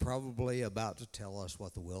 he's probably about to tell us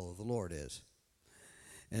what the will of the Lord is.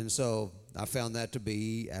 And so I found that to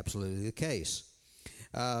be absolutely the case.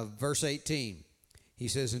 Verse 18, he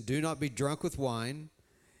says, and do not be drunk with wine,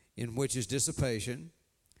 in which is dissipation,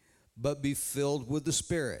 but be filled with the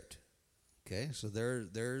Spirit. Okay, so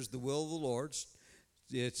there's the will of the Lord.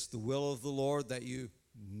 It's the will of the Lord that you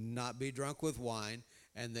not be drunk with wine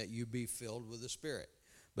and that you be filled with the Spirit.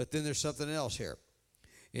 But then there's something else here.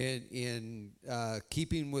 In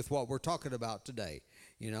keeping with what we're talking about today.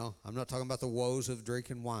 You know, I'm not talking about the woes of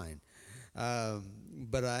drinking wine.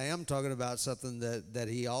 But I am talking about something that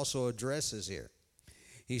he also addresses here.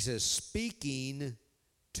 He says, speaking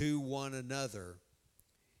to one another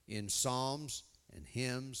in psalms and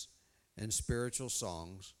hymns and spiritual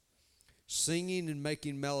songs, singing and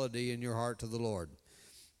making melody in your heart to the Lord.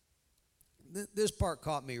 This part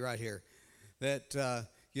caught me right here. That,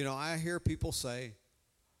 I hear people say,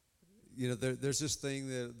 there's this thing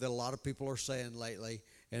that a lot of people are saying lately,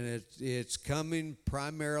 and it's coming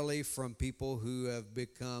primarily from people who have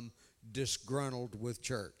become disgruntled with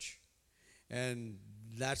church. And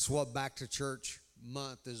that's what Back to Church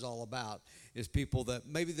Month is all about, is people that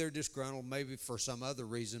maybe they're disgruntled, maybe for some other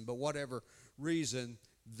reason, but whatever reason,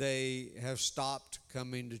 they have stopped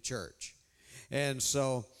coming to church. And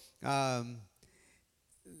so, but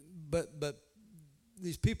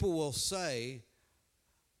these people will say,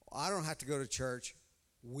 I don't have to go to church.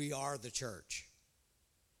 We are the church.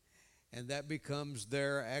 And that becomes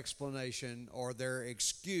their explanation or their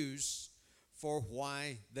excuse for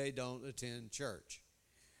why they don't attend church.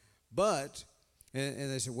 But,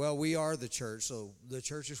 and they say, well, we are the church, so the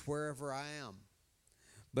church is wherever I am.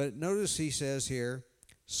 But notice he says here,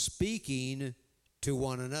 speaking to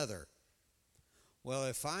one another. Well,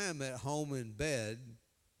 if I am at home in bed,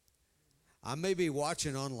 I may be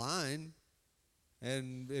watching online.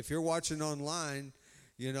 And if you're watching online,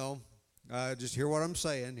 just hear what I'm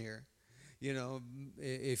saying here.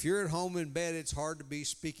 If you're at home in bed, it's hard to be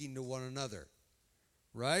speaking to one another,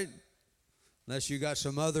 right? Unless you got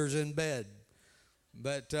some others in bed.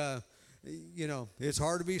 But, it's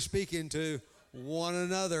hard to be speaking to one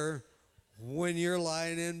another when you're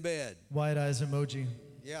lying in bed. Wide eyes emoji.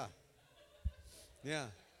 Yeah. Yeah.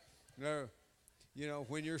 No,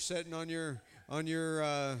 when you're sitting on your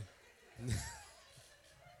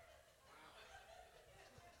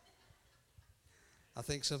I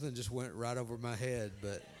think something just went right over my head,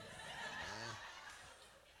 but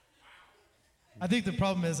I think the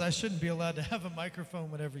problem is I shouldn't be allowed to have a microphone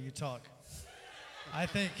whenever you talk. I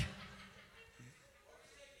think.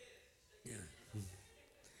 Yeah.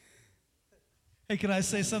 Hey, can I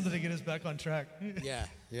say something to get us back on track?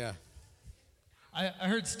 Yeah. I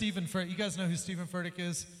heard Stephen Furtick. You guys know who Stephen Furtick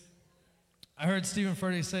is? I heard Stephen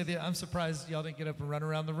Furtick say that. I'm surprised y'all didn't get up and run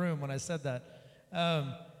around the room when I said that.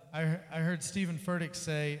 I heard Stephen Furtick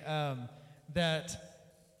say that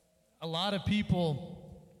a lot of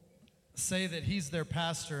people say that he's their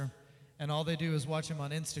pastor and all they do is watch him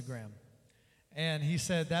on Instagram. And he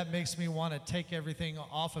said that makes me want to take everything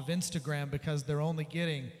off of Instagram because they're only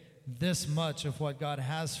getting this much of what God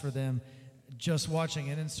has for them just watching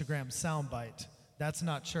an Instagram soundbite. That's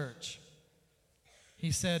not church.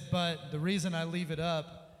 He said, but the reason I leave it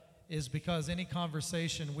up is because any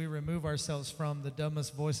conversation we remove ourselves from, the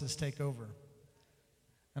dumbest voices take over.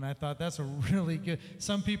 And I thought that's a really good.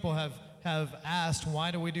 Some people have asked,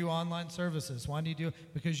 why do we do online services? Why do you do it?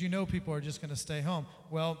 Because people are just going to stay home.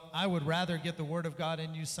 Well, I would rather get the Word of God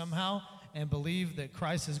in you somehow and believe that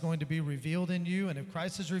Christ is going to be revealed in you. And if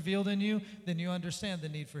Christ is revealed in you, then you understand the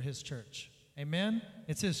need for His church. Amen?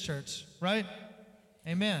 It's His church, right?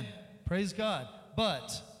 Amen. Praise God.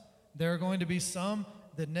 But there are going to be some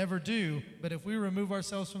that never do, but if we remove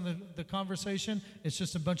ourselves from the conversation, it's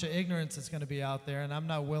just a bunch of ignorance that's going to be out there, and I'm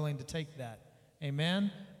not willing to take that.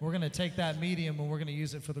 Amen? We're going to take that medium and we're going to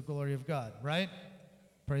use it for the glory of God, right?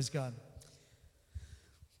 Praise God.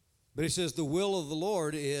 But he says the will of the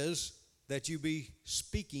Lord is that you be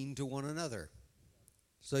speaking to one another.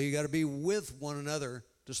 So you got to be with one another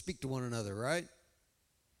to speak to one another, right?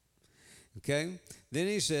 Okay? Then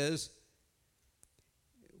he says,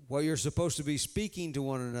 what you're supposed to be speaking to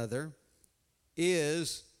one another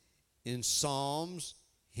is in psalms,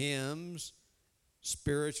 hymns,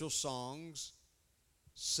 spiritual songs,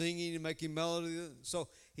 singing and making melody. So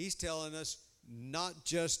he's telling us not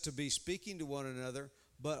just to be speaking to one another,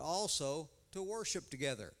 but also to worship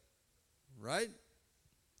together, right?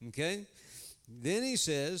 Okay? Then he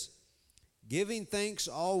says, giving thanks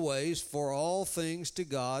always for all things to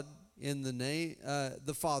God in the name,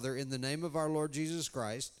 the Father, in the name of our Lord Jesus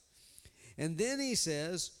Christ. And then he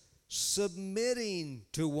says, submitting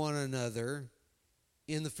to one another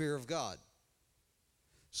in the fear of God.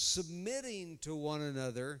 Submitting to one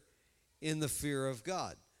another in the fear of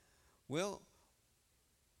God. Well,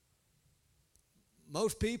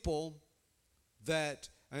 most people that,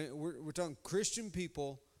 we're talking Christian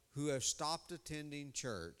people who have stopped attending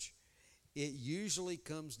church, it usually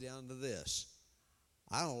comes down to this.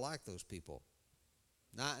 I don't like those people.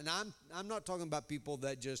 Now, and I'm not talking about people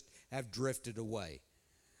that just have drifted away,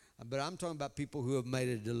 but I'm talking about people who have made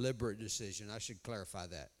a deliberate decision. I should clarify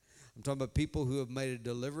that. I'm talking about people who have made a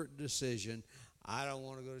deliberate decision. I don't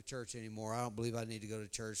want to go to church anymore. I don't believe I need to go to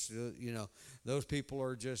church. You know, those people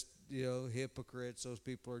are just, hypocrites. Those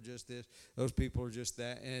people are just this. Those people are just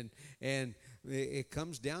that. And it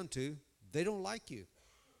comes down to they don't like you.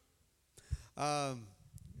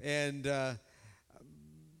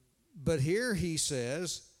 But here he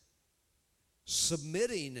says,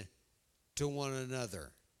 submitting to one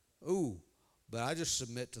another. Ooh, but I just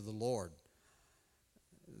submit to the Lord.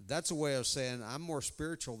 That's a way of saying I'm more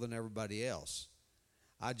spiritual than everybody else.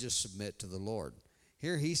 I just submit to the Lord.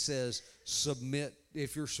 Here he says, submit.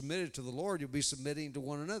 If you're submitted to the Lord, you'll be submitting to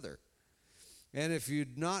one another. And if you're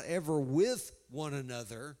not ever with one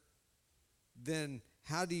another, then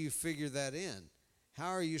how do you figure that in? How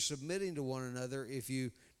are you submitting to one another if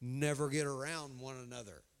you never get around one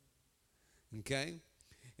another? Okay?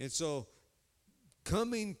 And so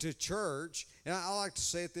coming to church, and I like to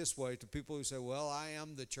say it this way to people who say, well, I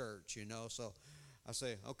am the church, So I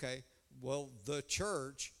say, okay, well, the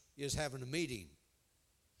church is having a meeting.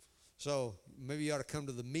 So maybe you ought to come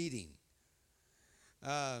to the meeting.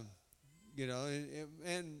 And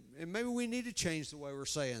maybe we need to change the way we're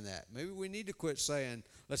saying that. Maybe we need to quit saying,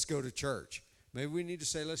 let's go to church. Maybe we need to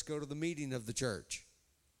say, let's go to the meeting of the church.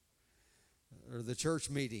 Or the church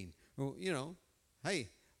meeting. Well, hey,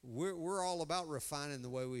 we're all about refining the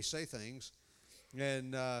way we say things.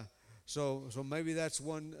 And so maybe that's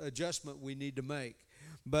one adjustment we need to make.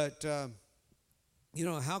 But,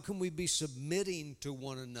 how can we be submitting to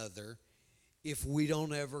one another if we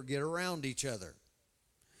don't ever get around each other?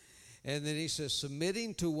 And then he says,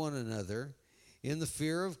 submitting to one another in the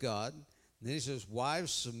fear of God. And then he says,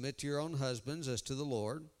 wives, submit to your own husbands as to the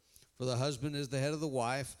Lord. For the husband is the head of the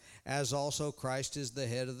wife, as also Christ is the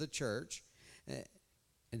head of the church.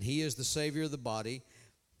 And he is the Savior of the body.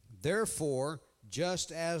 Therefore,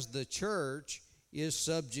 just as the church is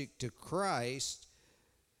subject to Christ,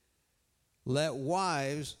 let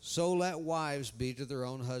wives be to their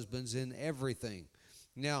own husbands in everything.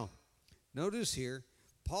 Now, notice here,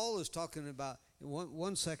 Paul is talking about,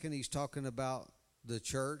 one second he's talking about the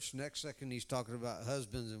church, next second he's talking about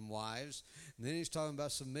husbands and wives, and then he's talking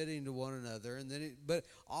about submitting to one another, but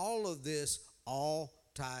all of this all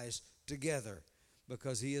ties together,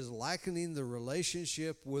 because he is likening the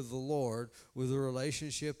relationship with the Lord with a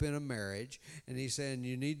relationship in a marriage, and he's saying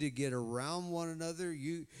you need to get around one another.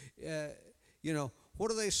 What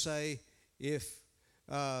do they say if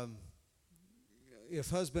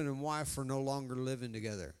husband and wife are no longer living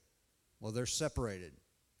together? Well, they're separated.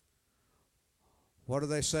 What do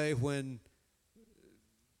they say when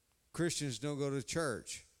Christians don't go to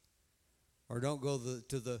church or don't go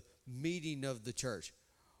to the meeting of the church?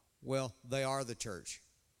 Well, they are the church.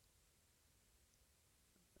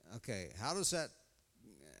 Okay, how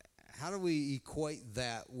do we equate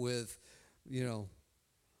that with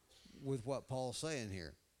what Paul's saying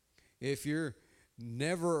here? If you're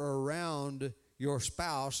never around your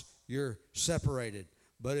spouse, you're separated.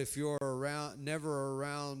 But if you're never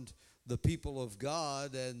around the people of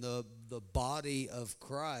God and the body of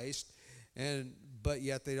Christ, but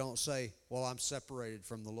yet they don't say, well, I'm separated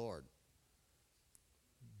from the Lord.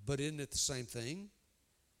 But isn't it the same thing?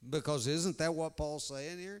 Because isn't that what Paul's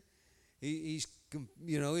saying here? He's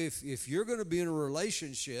if you're going to be in a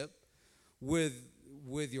relationship with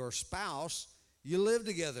your spouse, you live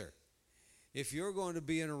together. If you're going to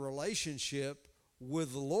be in a relationship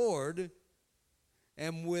with the Lord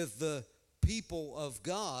and with the people of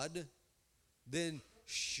God, then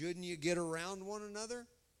shouldn't you get around one another?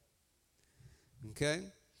 Okay?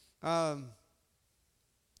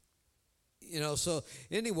 So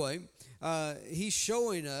anyway, he's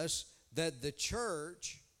showing us that the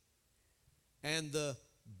church and the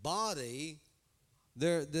body,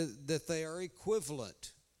 that they are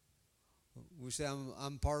equivalent. We say,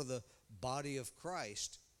 I'm part of the body of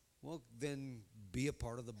Christ. Well, then be a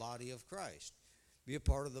part of the body of Christ. Be a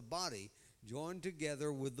part of the body. Join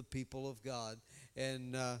together with the people of God.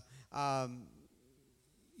 And,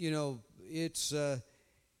 it's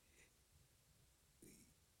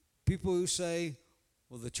people who say,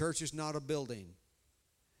 well, the church is not a building.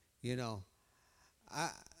 You know,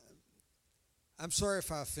 I'm sorry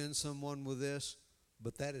if I offend someone with this,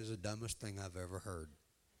 but that is the dumbest thing I've ever heard.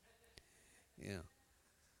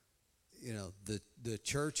 The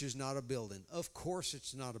church is not a building. Of course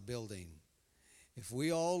it's not a building. If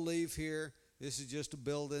we all leave here, this is just a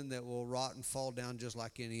building that will rot and fall down just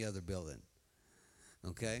like any other building.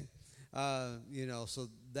 Okay? So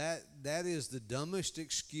that is the dumbest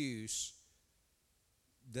excuse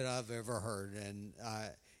that I've ever heard. And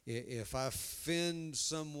if I offend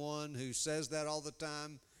someone who says that all the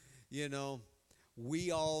time,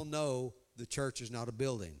 we all know the church is not a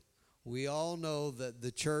building. We all know that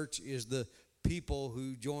the church is the people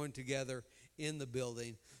who join together in the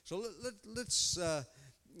building. So let's I've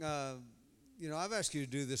asked you to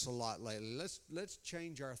do this a lot lately. Let's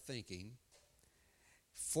change our thinking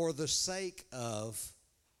for the sake of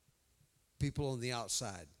people on the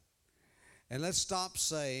outside. And let's stop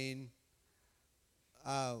saying,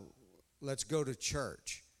 let's go to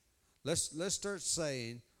church. Let's start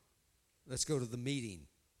saying, let's go to the meeting.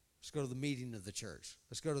 Let's go to the meeting of the church.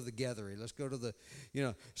 Let's go to the gathering. Let's go to the,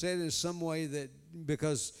 say it in some way that,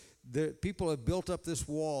 because the people have built up this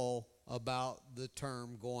wall about the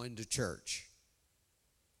term going to church.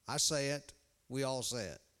 I say it. We all say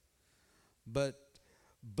it. But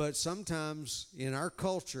sometimes in our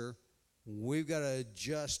culture, we've got to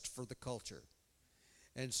adjust for the culture.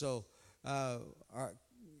 And so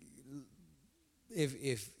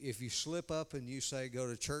if you slip up and you say, go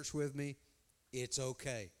to church with me, it's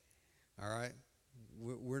okay. All right?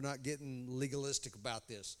 We're not getting legalistic about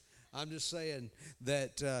this. I'm just saying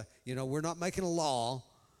that, we're not making a law.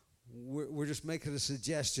 We're just making a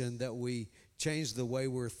suggestion that we change the way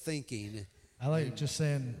we're thinking. I like just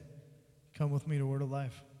saying, come with me to Word of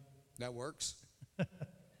Life. That works?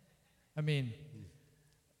 I mean,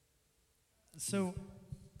 so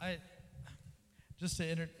just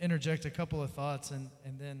to interject a couple of thoughts, and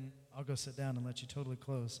then I'll go sit down and let you totally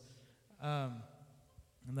close.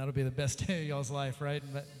 And that'll be the best day of y'all's life, right?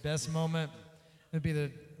 Best moment. It'll be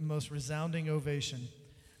the most resounding ovation.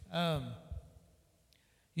 I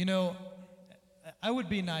would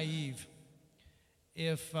be naive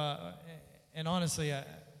if, and honestly,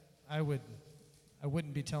 I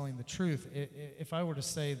wouldn't be telling the truth if I were to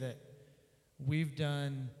say that we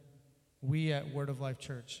at Word of Life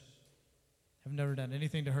Church have never done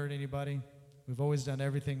anything to hurt anybody. We've always done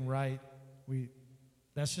everything right.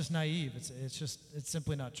 That's just naive. It's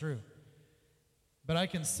simply not true. But I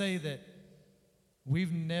can say that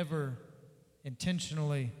we've never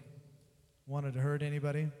intentionally wanted to hurt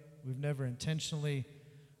anybody. We've never intentionally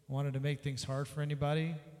wanted to make things hard for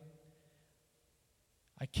anybody.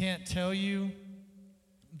 I can't tell you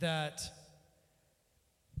that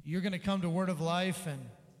you're going to come to Word of Life and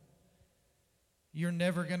you're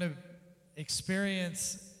never going to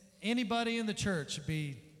experience anybody in the church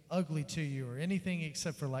be ugly to you or anything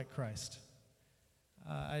except for like Christ.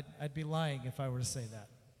 I'd be lying if I were to say that,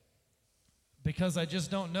 because I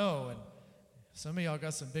just don't know. And some of y'all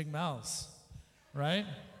got some big mouths, right?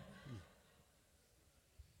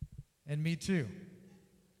 And me too.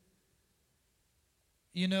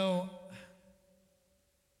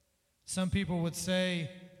 Some people would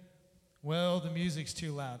say, well, the music's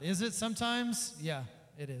too loud. Is it sometimes? Yeah,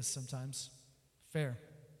 it is sometimes. Fair.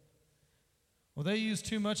 Well, they use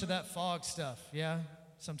too much of that fog stuff. Yeah,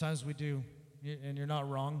 sometimes we do, and you're not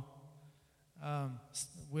wrong.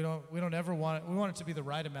 We don't ever want it. We want it to be the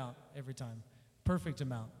right amount every time, perfect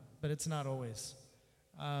amount, but it's not always.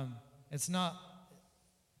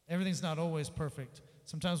 Everything's not always perfect.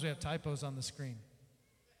 Sometimes we have typos on the screen.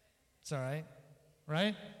 It's all right,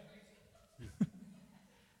 right?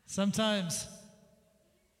 Sometimes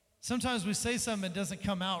we say something that doesn't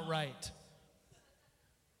come out right.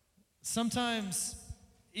 Sometimes,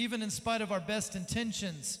 even in spite of our best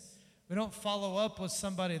intentions, we don't follow up with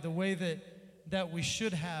somebody the way that we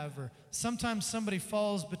should have, or sometimes somebody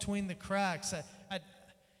falls between the cracks.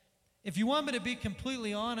 If you want me to be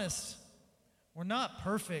completely honest, we're not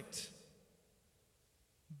perfect,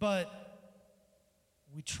 but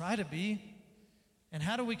we try to be. And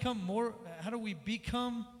how do we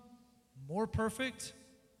become more perfect?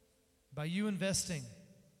 By you investing.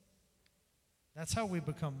 That's how we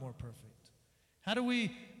become more perfect. How do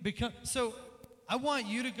we become? So I want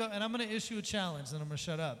you to go, and I'm going to issue a challenge, and I'm going to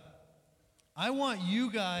shut up. I want you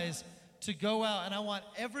guys to go out, and I want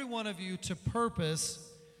every one of you to purpose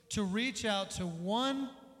to reach out to one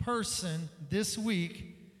person this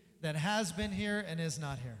week that has been here and is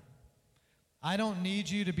not here. I don't need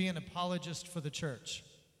you to be an apologist for the church.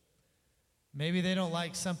 Maybe they don't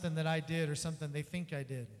like something that I did or something they think I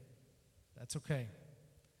did. That's okay.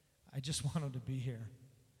 I just want them to be here.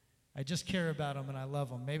 I just care about them and I love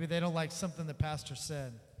them. Maybe they don't like something the pastor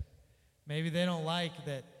said. Maybe they don't like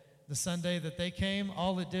that the Sunday that they came,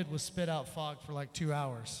 all it did was spit out fog for like 2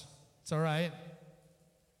 hours. It's all right.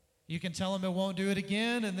 You can tell them it won't do it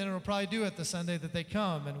again, and then it'll probably do it the Sunday that they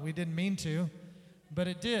come, and we didn't mean to, but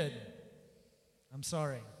it did. I'm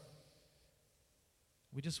sorry.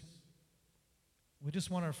 We just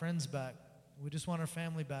want our friends back. We just want our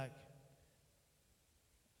family back.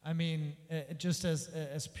 I mean, just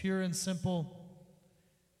as pure and simple.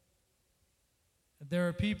 There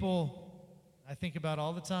are people I think about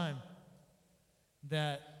all the time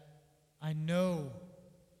that I know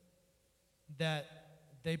that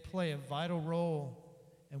they play a vital role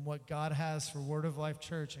in what God has for Word of Life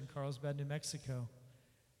Church in Carlsbad, New Mexico.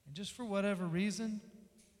 And just for whatever reason,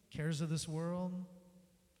 cares of this world,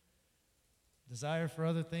 desire for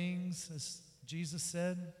other things, as Jesus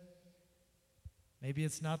said. Maybe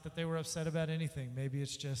it's not that they were upset about anything. Maybe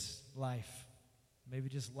it's just life. Maybe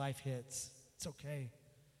just life hits. It's okay.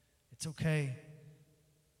 It's okay.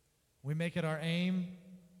 We make it our aim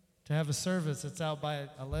to have a service that's out by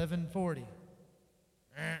 11:40.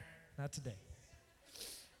 Not today.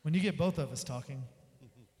 When you get both of us talking.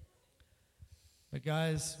 But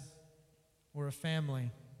guys, we're a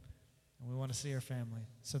family, and we want to see our family.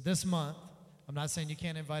 So this month, I'm not saying you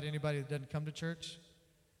can't invite anybody that doesn't come to church,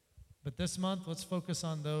 but this month, let's focus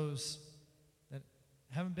on those that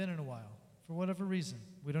haven't been in a while, for whatever reason.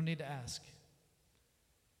 We don't need to ask.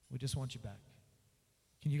 We just want you back.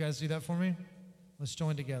 Can you guys do that for me? Let's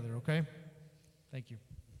join together, okay? Thank you.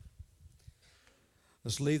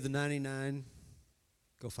 Let's leave the 99,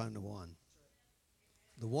 go find the 1.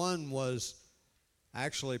 The 1 was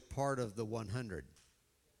actually part of the 100.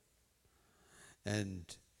 And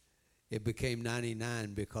it became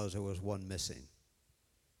 99 because there was 1 missing.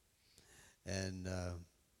 And,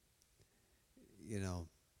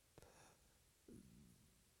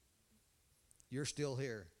 you're still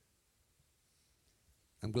here.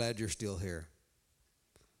 I'm glad you're still here.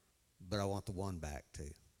 But I want the 1 back too.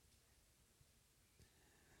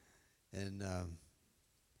 And,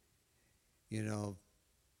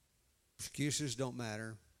 excuses don't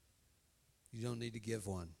matter. You don't need to give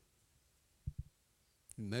one.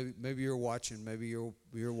 Maybe you're watching. Maybe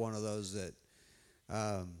you're one of those that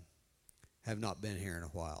have not been here in a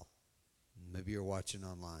while. Maybe you're watching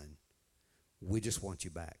online. We just want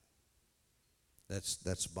you back. That's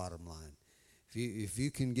the bottom line. If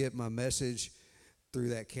you can get my message through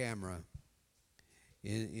that camera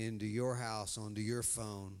into your house, onto your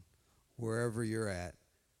phone, wherever you're at,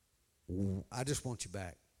 I just want you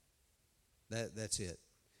back. That's it.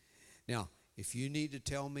 Now, if you need to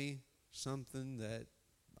tell me something, that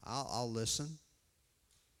I'll listen,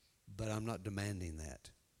 but I'm not demanding that.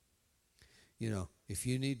 If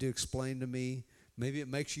you need to explain to me, maybe it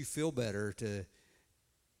makes you feel better to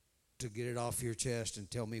get it off your chest and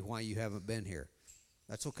tell me why you haven't been here.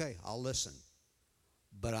 That's okay. I'll listen,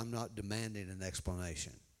 but I'm not demanding an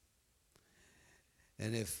explanation.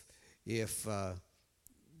 And if you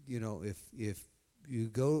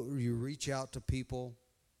reach out to people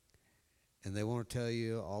and they want to tell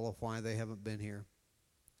you all of why they haven't been here,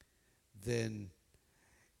 then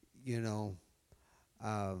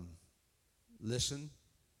listen,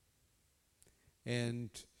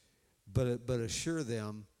 but assure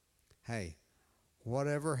them, hey,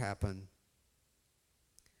 whatever happened,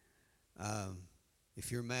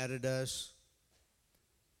 if you're mad at us,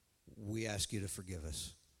 we ask you to forgive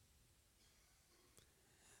us.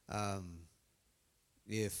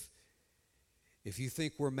 If you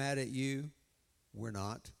think we're mad at you, we're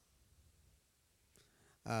not.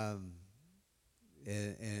 And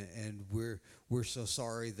we're so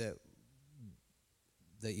sorry that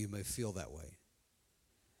you may feel that way.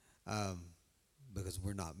 Because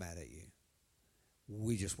we're not mad at you.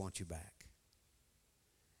 We just want you back.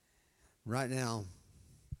 Right now,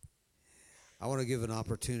 I want to give an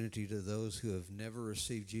opportunity to those who have never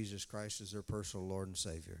received Jesus Christ as their personal Lord and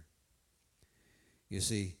Savior. You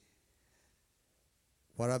see,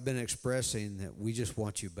 what I've been expressing, that we just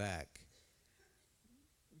want you back,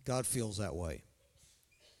 God feels that way.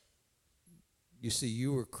 You see,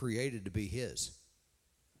 you were created to be His.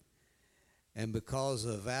 And because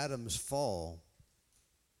of Adam's fall,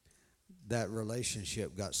 that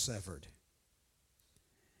relationship got severed.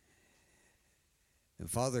 And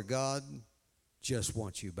Father God just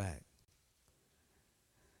wants you back.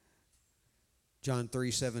 John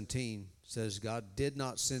 3:17 says, God did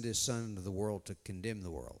not send His Son into the world to condemn the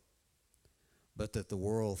world, but that the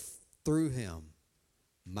world through Him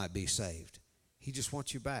might be saved. He just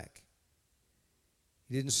wants you back.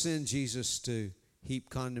 He didn't send Jesus to heap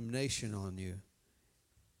condemnation on you.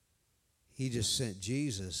 He just sent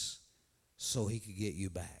Jesus so he could get you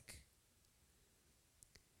back.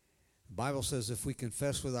 The Bible says if we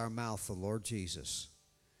confess with our mouth the Lord Jesus,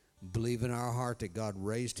 believe in our heart that God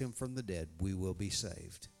raised him from the dead, we will be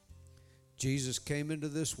saved. Jesus came into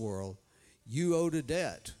this world. You owed a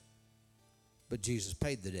debt, but Jesus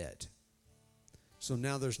paid the debt. So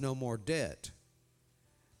now there's no more debt.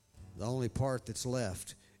 The only part that's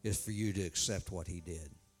left is for you to accept what he did.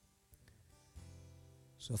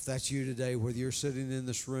 So if that's you today, whether you're sitting in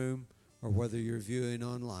this room or whether you're viewing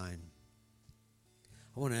online,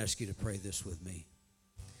 I want to ask you to pray this with me.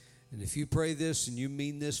 And if you pray this and you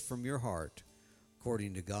mean this from your heart,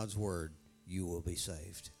 according to God's word, you will be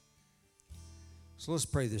saved. So let's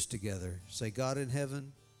pray this together. Say, God in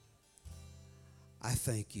heaven, I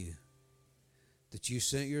thank you that you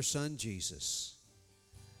sent your son Jesus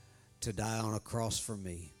to die on a cross for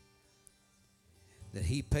me, that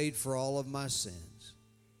he paid for all of my sins,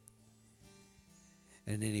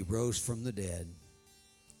 and then he rose from the dead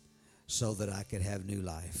so that I could have new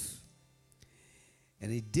life.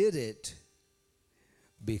 And he did it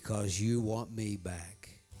because you want me back.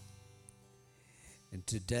 And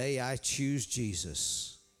today I choose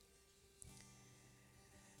Jesus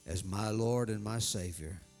as my Lord and my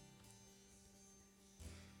Savior.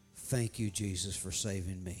 Thank you, Jesus, for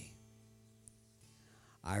saving me.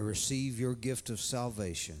 I receive your gift of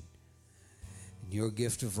salvation and your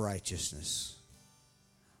gift of righteousness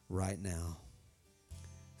right now.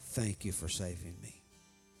 Thank you for saving me.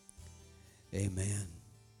 Amen.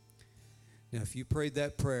 Now, if you prayed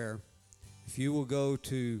that prayer, if you will go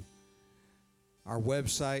to our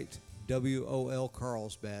website,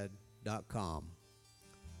 wolcarlsbad.com,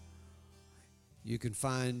 you can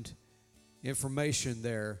find information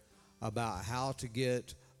there about how to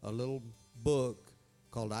get a little book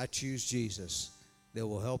called I Choose Jesus that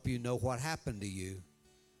will help you know what happened to you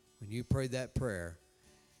when you prayed that prayer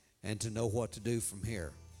and to know what to do from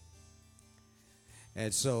here.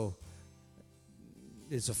 And so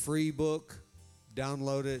it's a free book.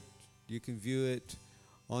 Download it. You can view it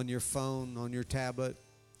on your phone, on your tablet.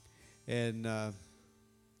 And so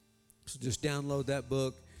just download that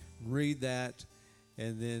book, read that,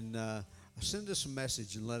 and then send us a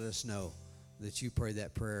message and let us know that you prayed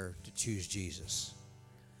that prayer to choose Jesus.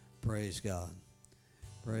 Praise God.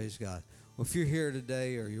 Praise God. Well, if you're here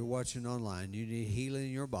today or you're watching online, you need healing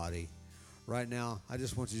in your body. Right now, I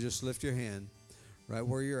just want you to just lift your hand right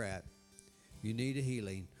where you're at. You need a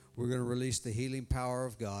healing. We're going to release the healing power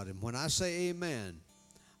of God. And when I say amen,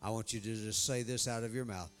 I want you to just say this out of your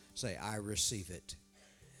mouth. Say, I receive it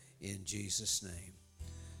in Jesus' name.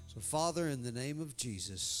 So, Father, in the name of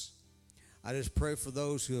Jesus, I just pray for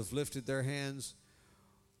those who have lifted their hands,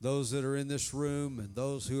 those that are in this room, and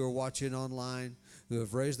those who are watching online who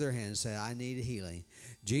have raised their hands, say, I need a healing.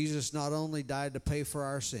 Jesus not only died to pay for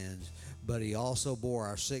our sins, but he also bore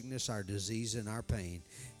our sickness, our disease, and our pain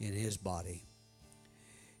in his body.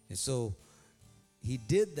 And so he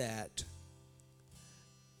did that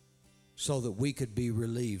so that we could be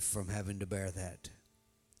relieved from having to bear that.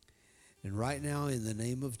 And right now, in the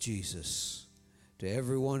name of Jesus, to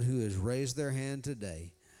everyone who has raised their hand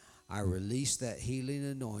today, I release that healing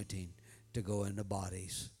anointing to go into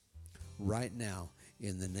bodies. Right now,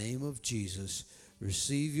 in the name of Jesus,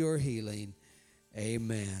 receive your healing.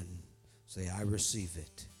 Amen. Say, I receive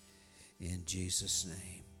it in Jesus'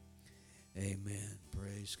 name. Amen.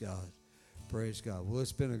 Praise God. Praise God. Well,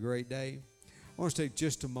 it's been a great day. I want to take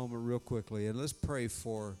just a moment real quickly, and let's pray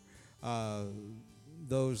for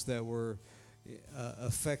those that were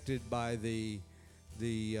affected by the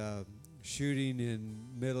shooting in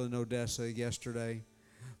Midland, Odessa yesterday.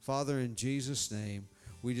 Father, in Jesus' name,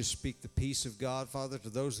 we just speak the peace of God. Father, to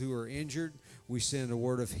those who are injured, we send a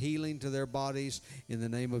word of healing to their bodies in the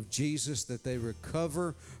name of Jesus, that they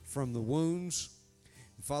recover from the wounds.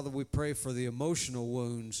 Father, we pray for the emotional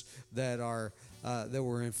wounds that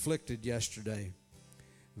were inflicted yesterday.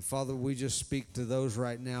 And Father, we just speak to those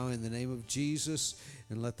right now in the name of Jesus,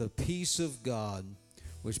 and let the peace of God,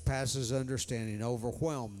 which passes understanding,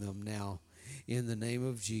 overwhelm them now in the name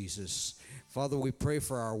of Jesus. Father, we pray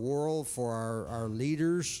for our world, for our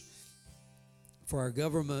leaders, for our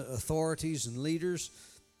government authorities and leaders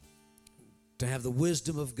to have the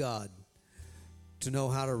wisdom of God to know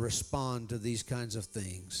how to respond to these kinds of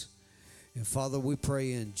things. And Father, we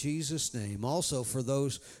pray in Jesus' name also for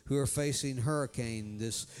those who are facing hurricane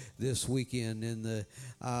this weekend in the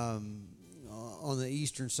on the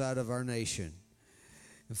eastern side of our nation.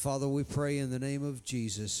 And Father, we pray in the name of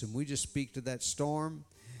Jesus, and we just speak to that storm,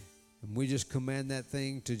 And we just command that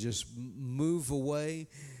thing to just move away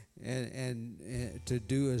and to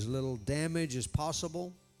do as little damage as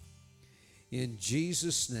possible. In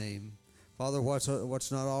Jesus' name. Father, what's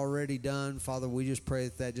not already done, Father, we just pray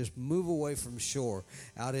that just move away from shore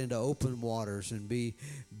out into open waters and be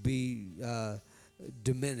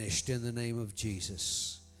diminished in the name of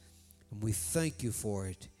Jesus. And we thank you for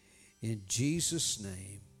it. In Jesus'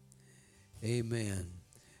 name, amen.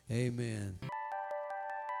 Amen.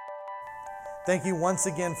 Thank you once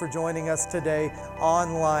again for joining us today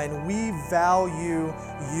online. We value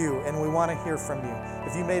you and we want to hear from you.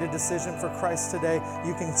 If you made a decision for Christ today,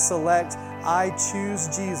 you can select I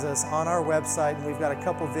Choose Jesus on our website, and we've got a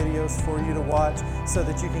couple videos for you to watch so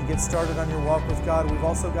that you can get started on your walk with God. We've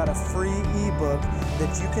also got a free ebook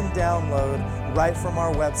that you can download right from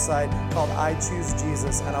our website called I Choose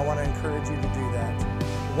Jesus, and I want to encourage you to do that.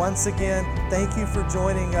 Once again, thank you for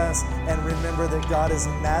joining us, and remember that God is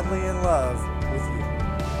madly in love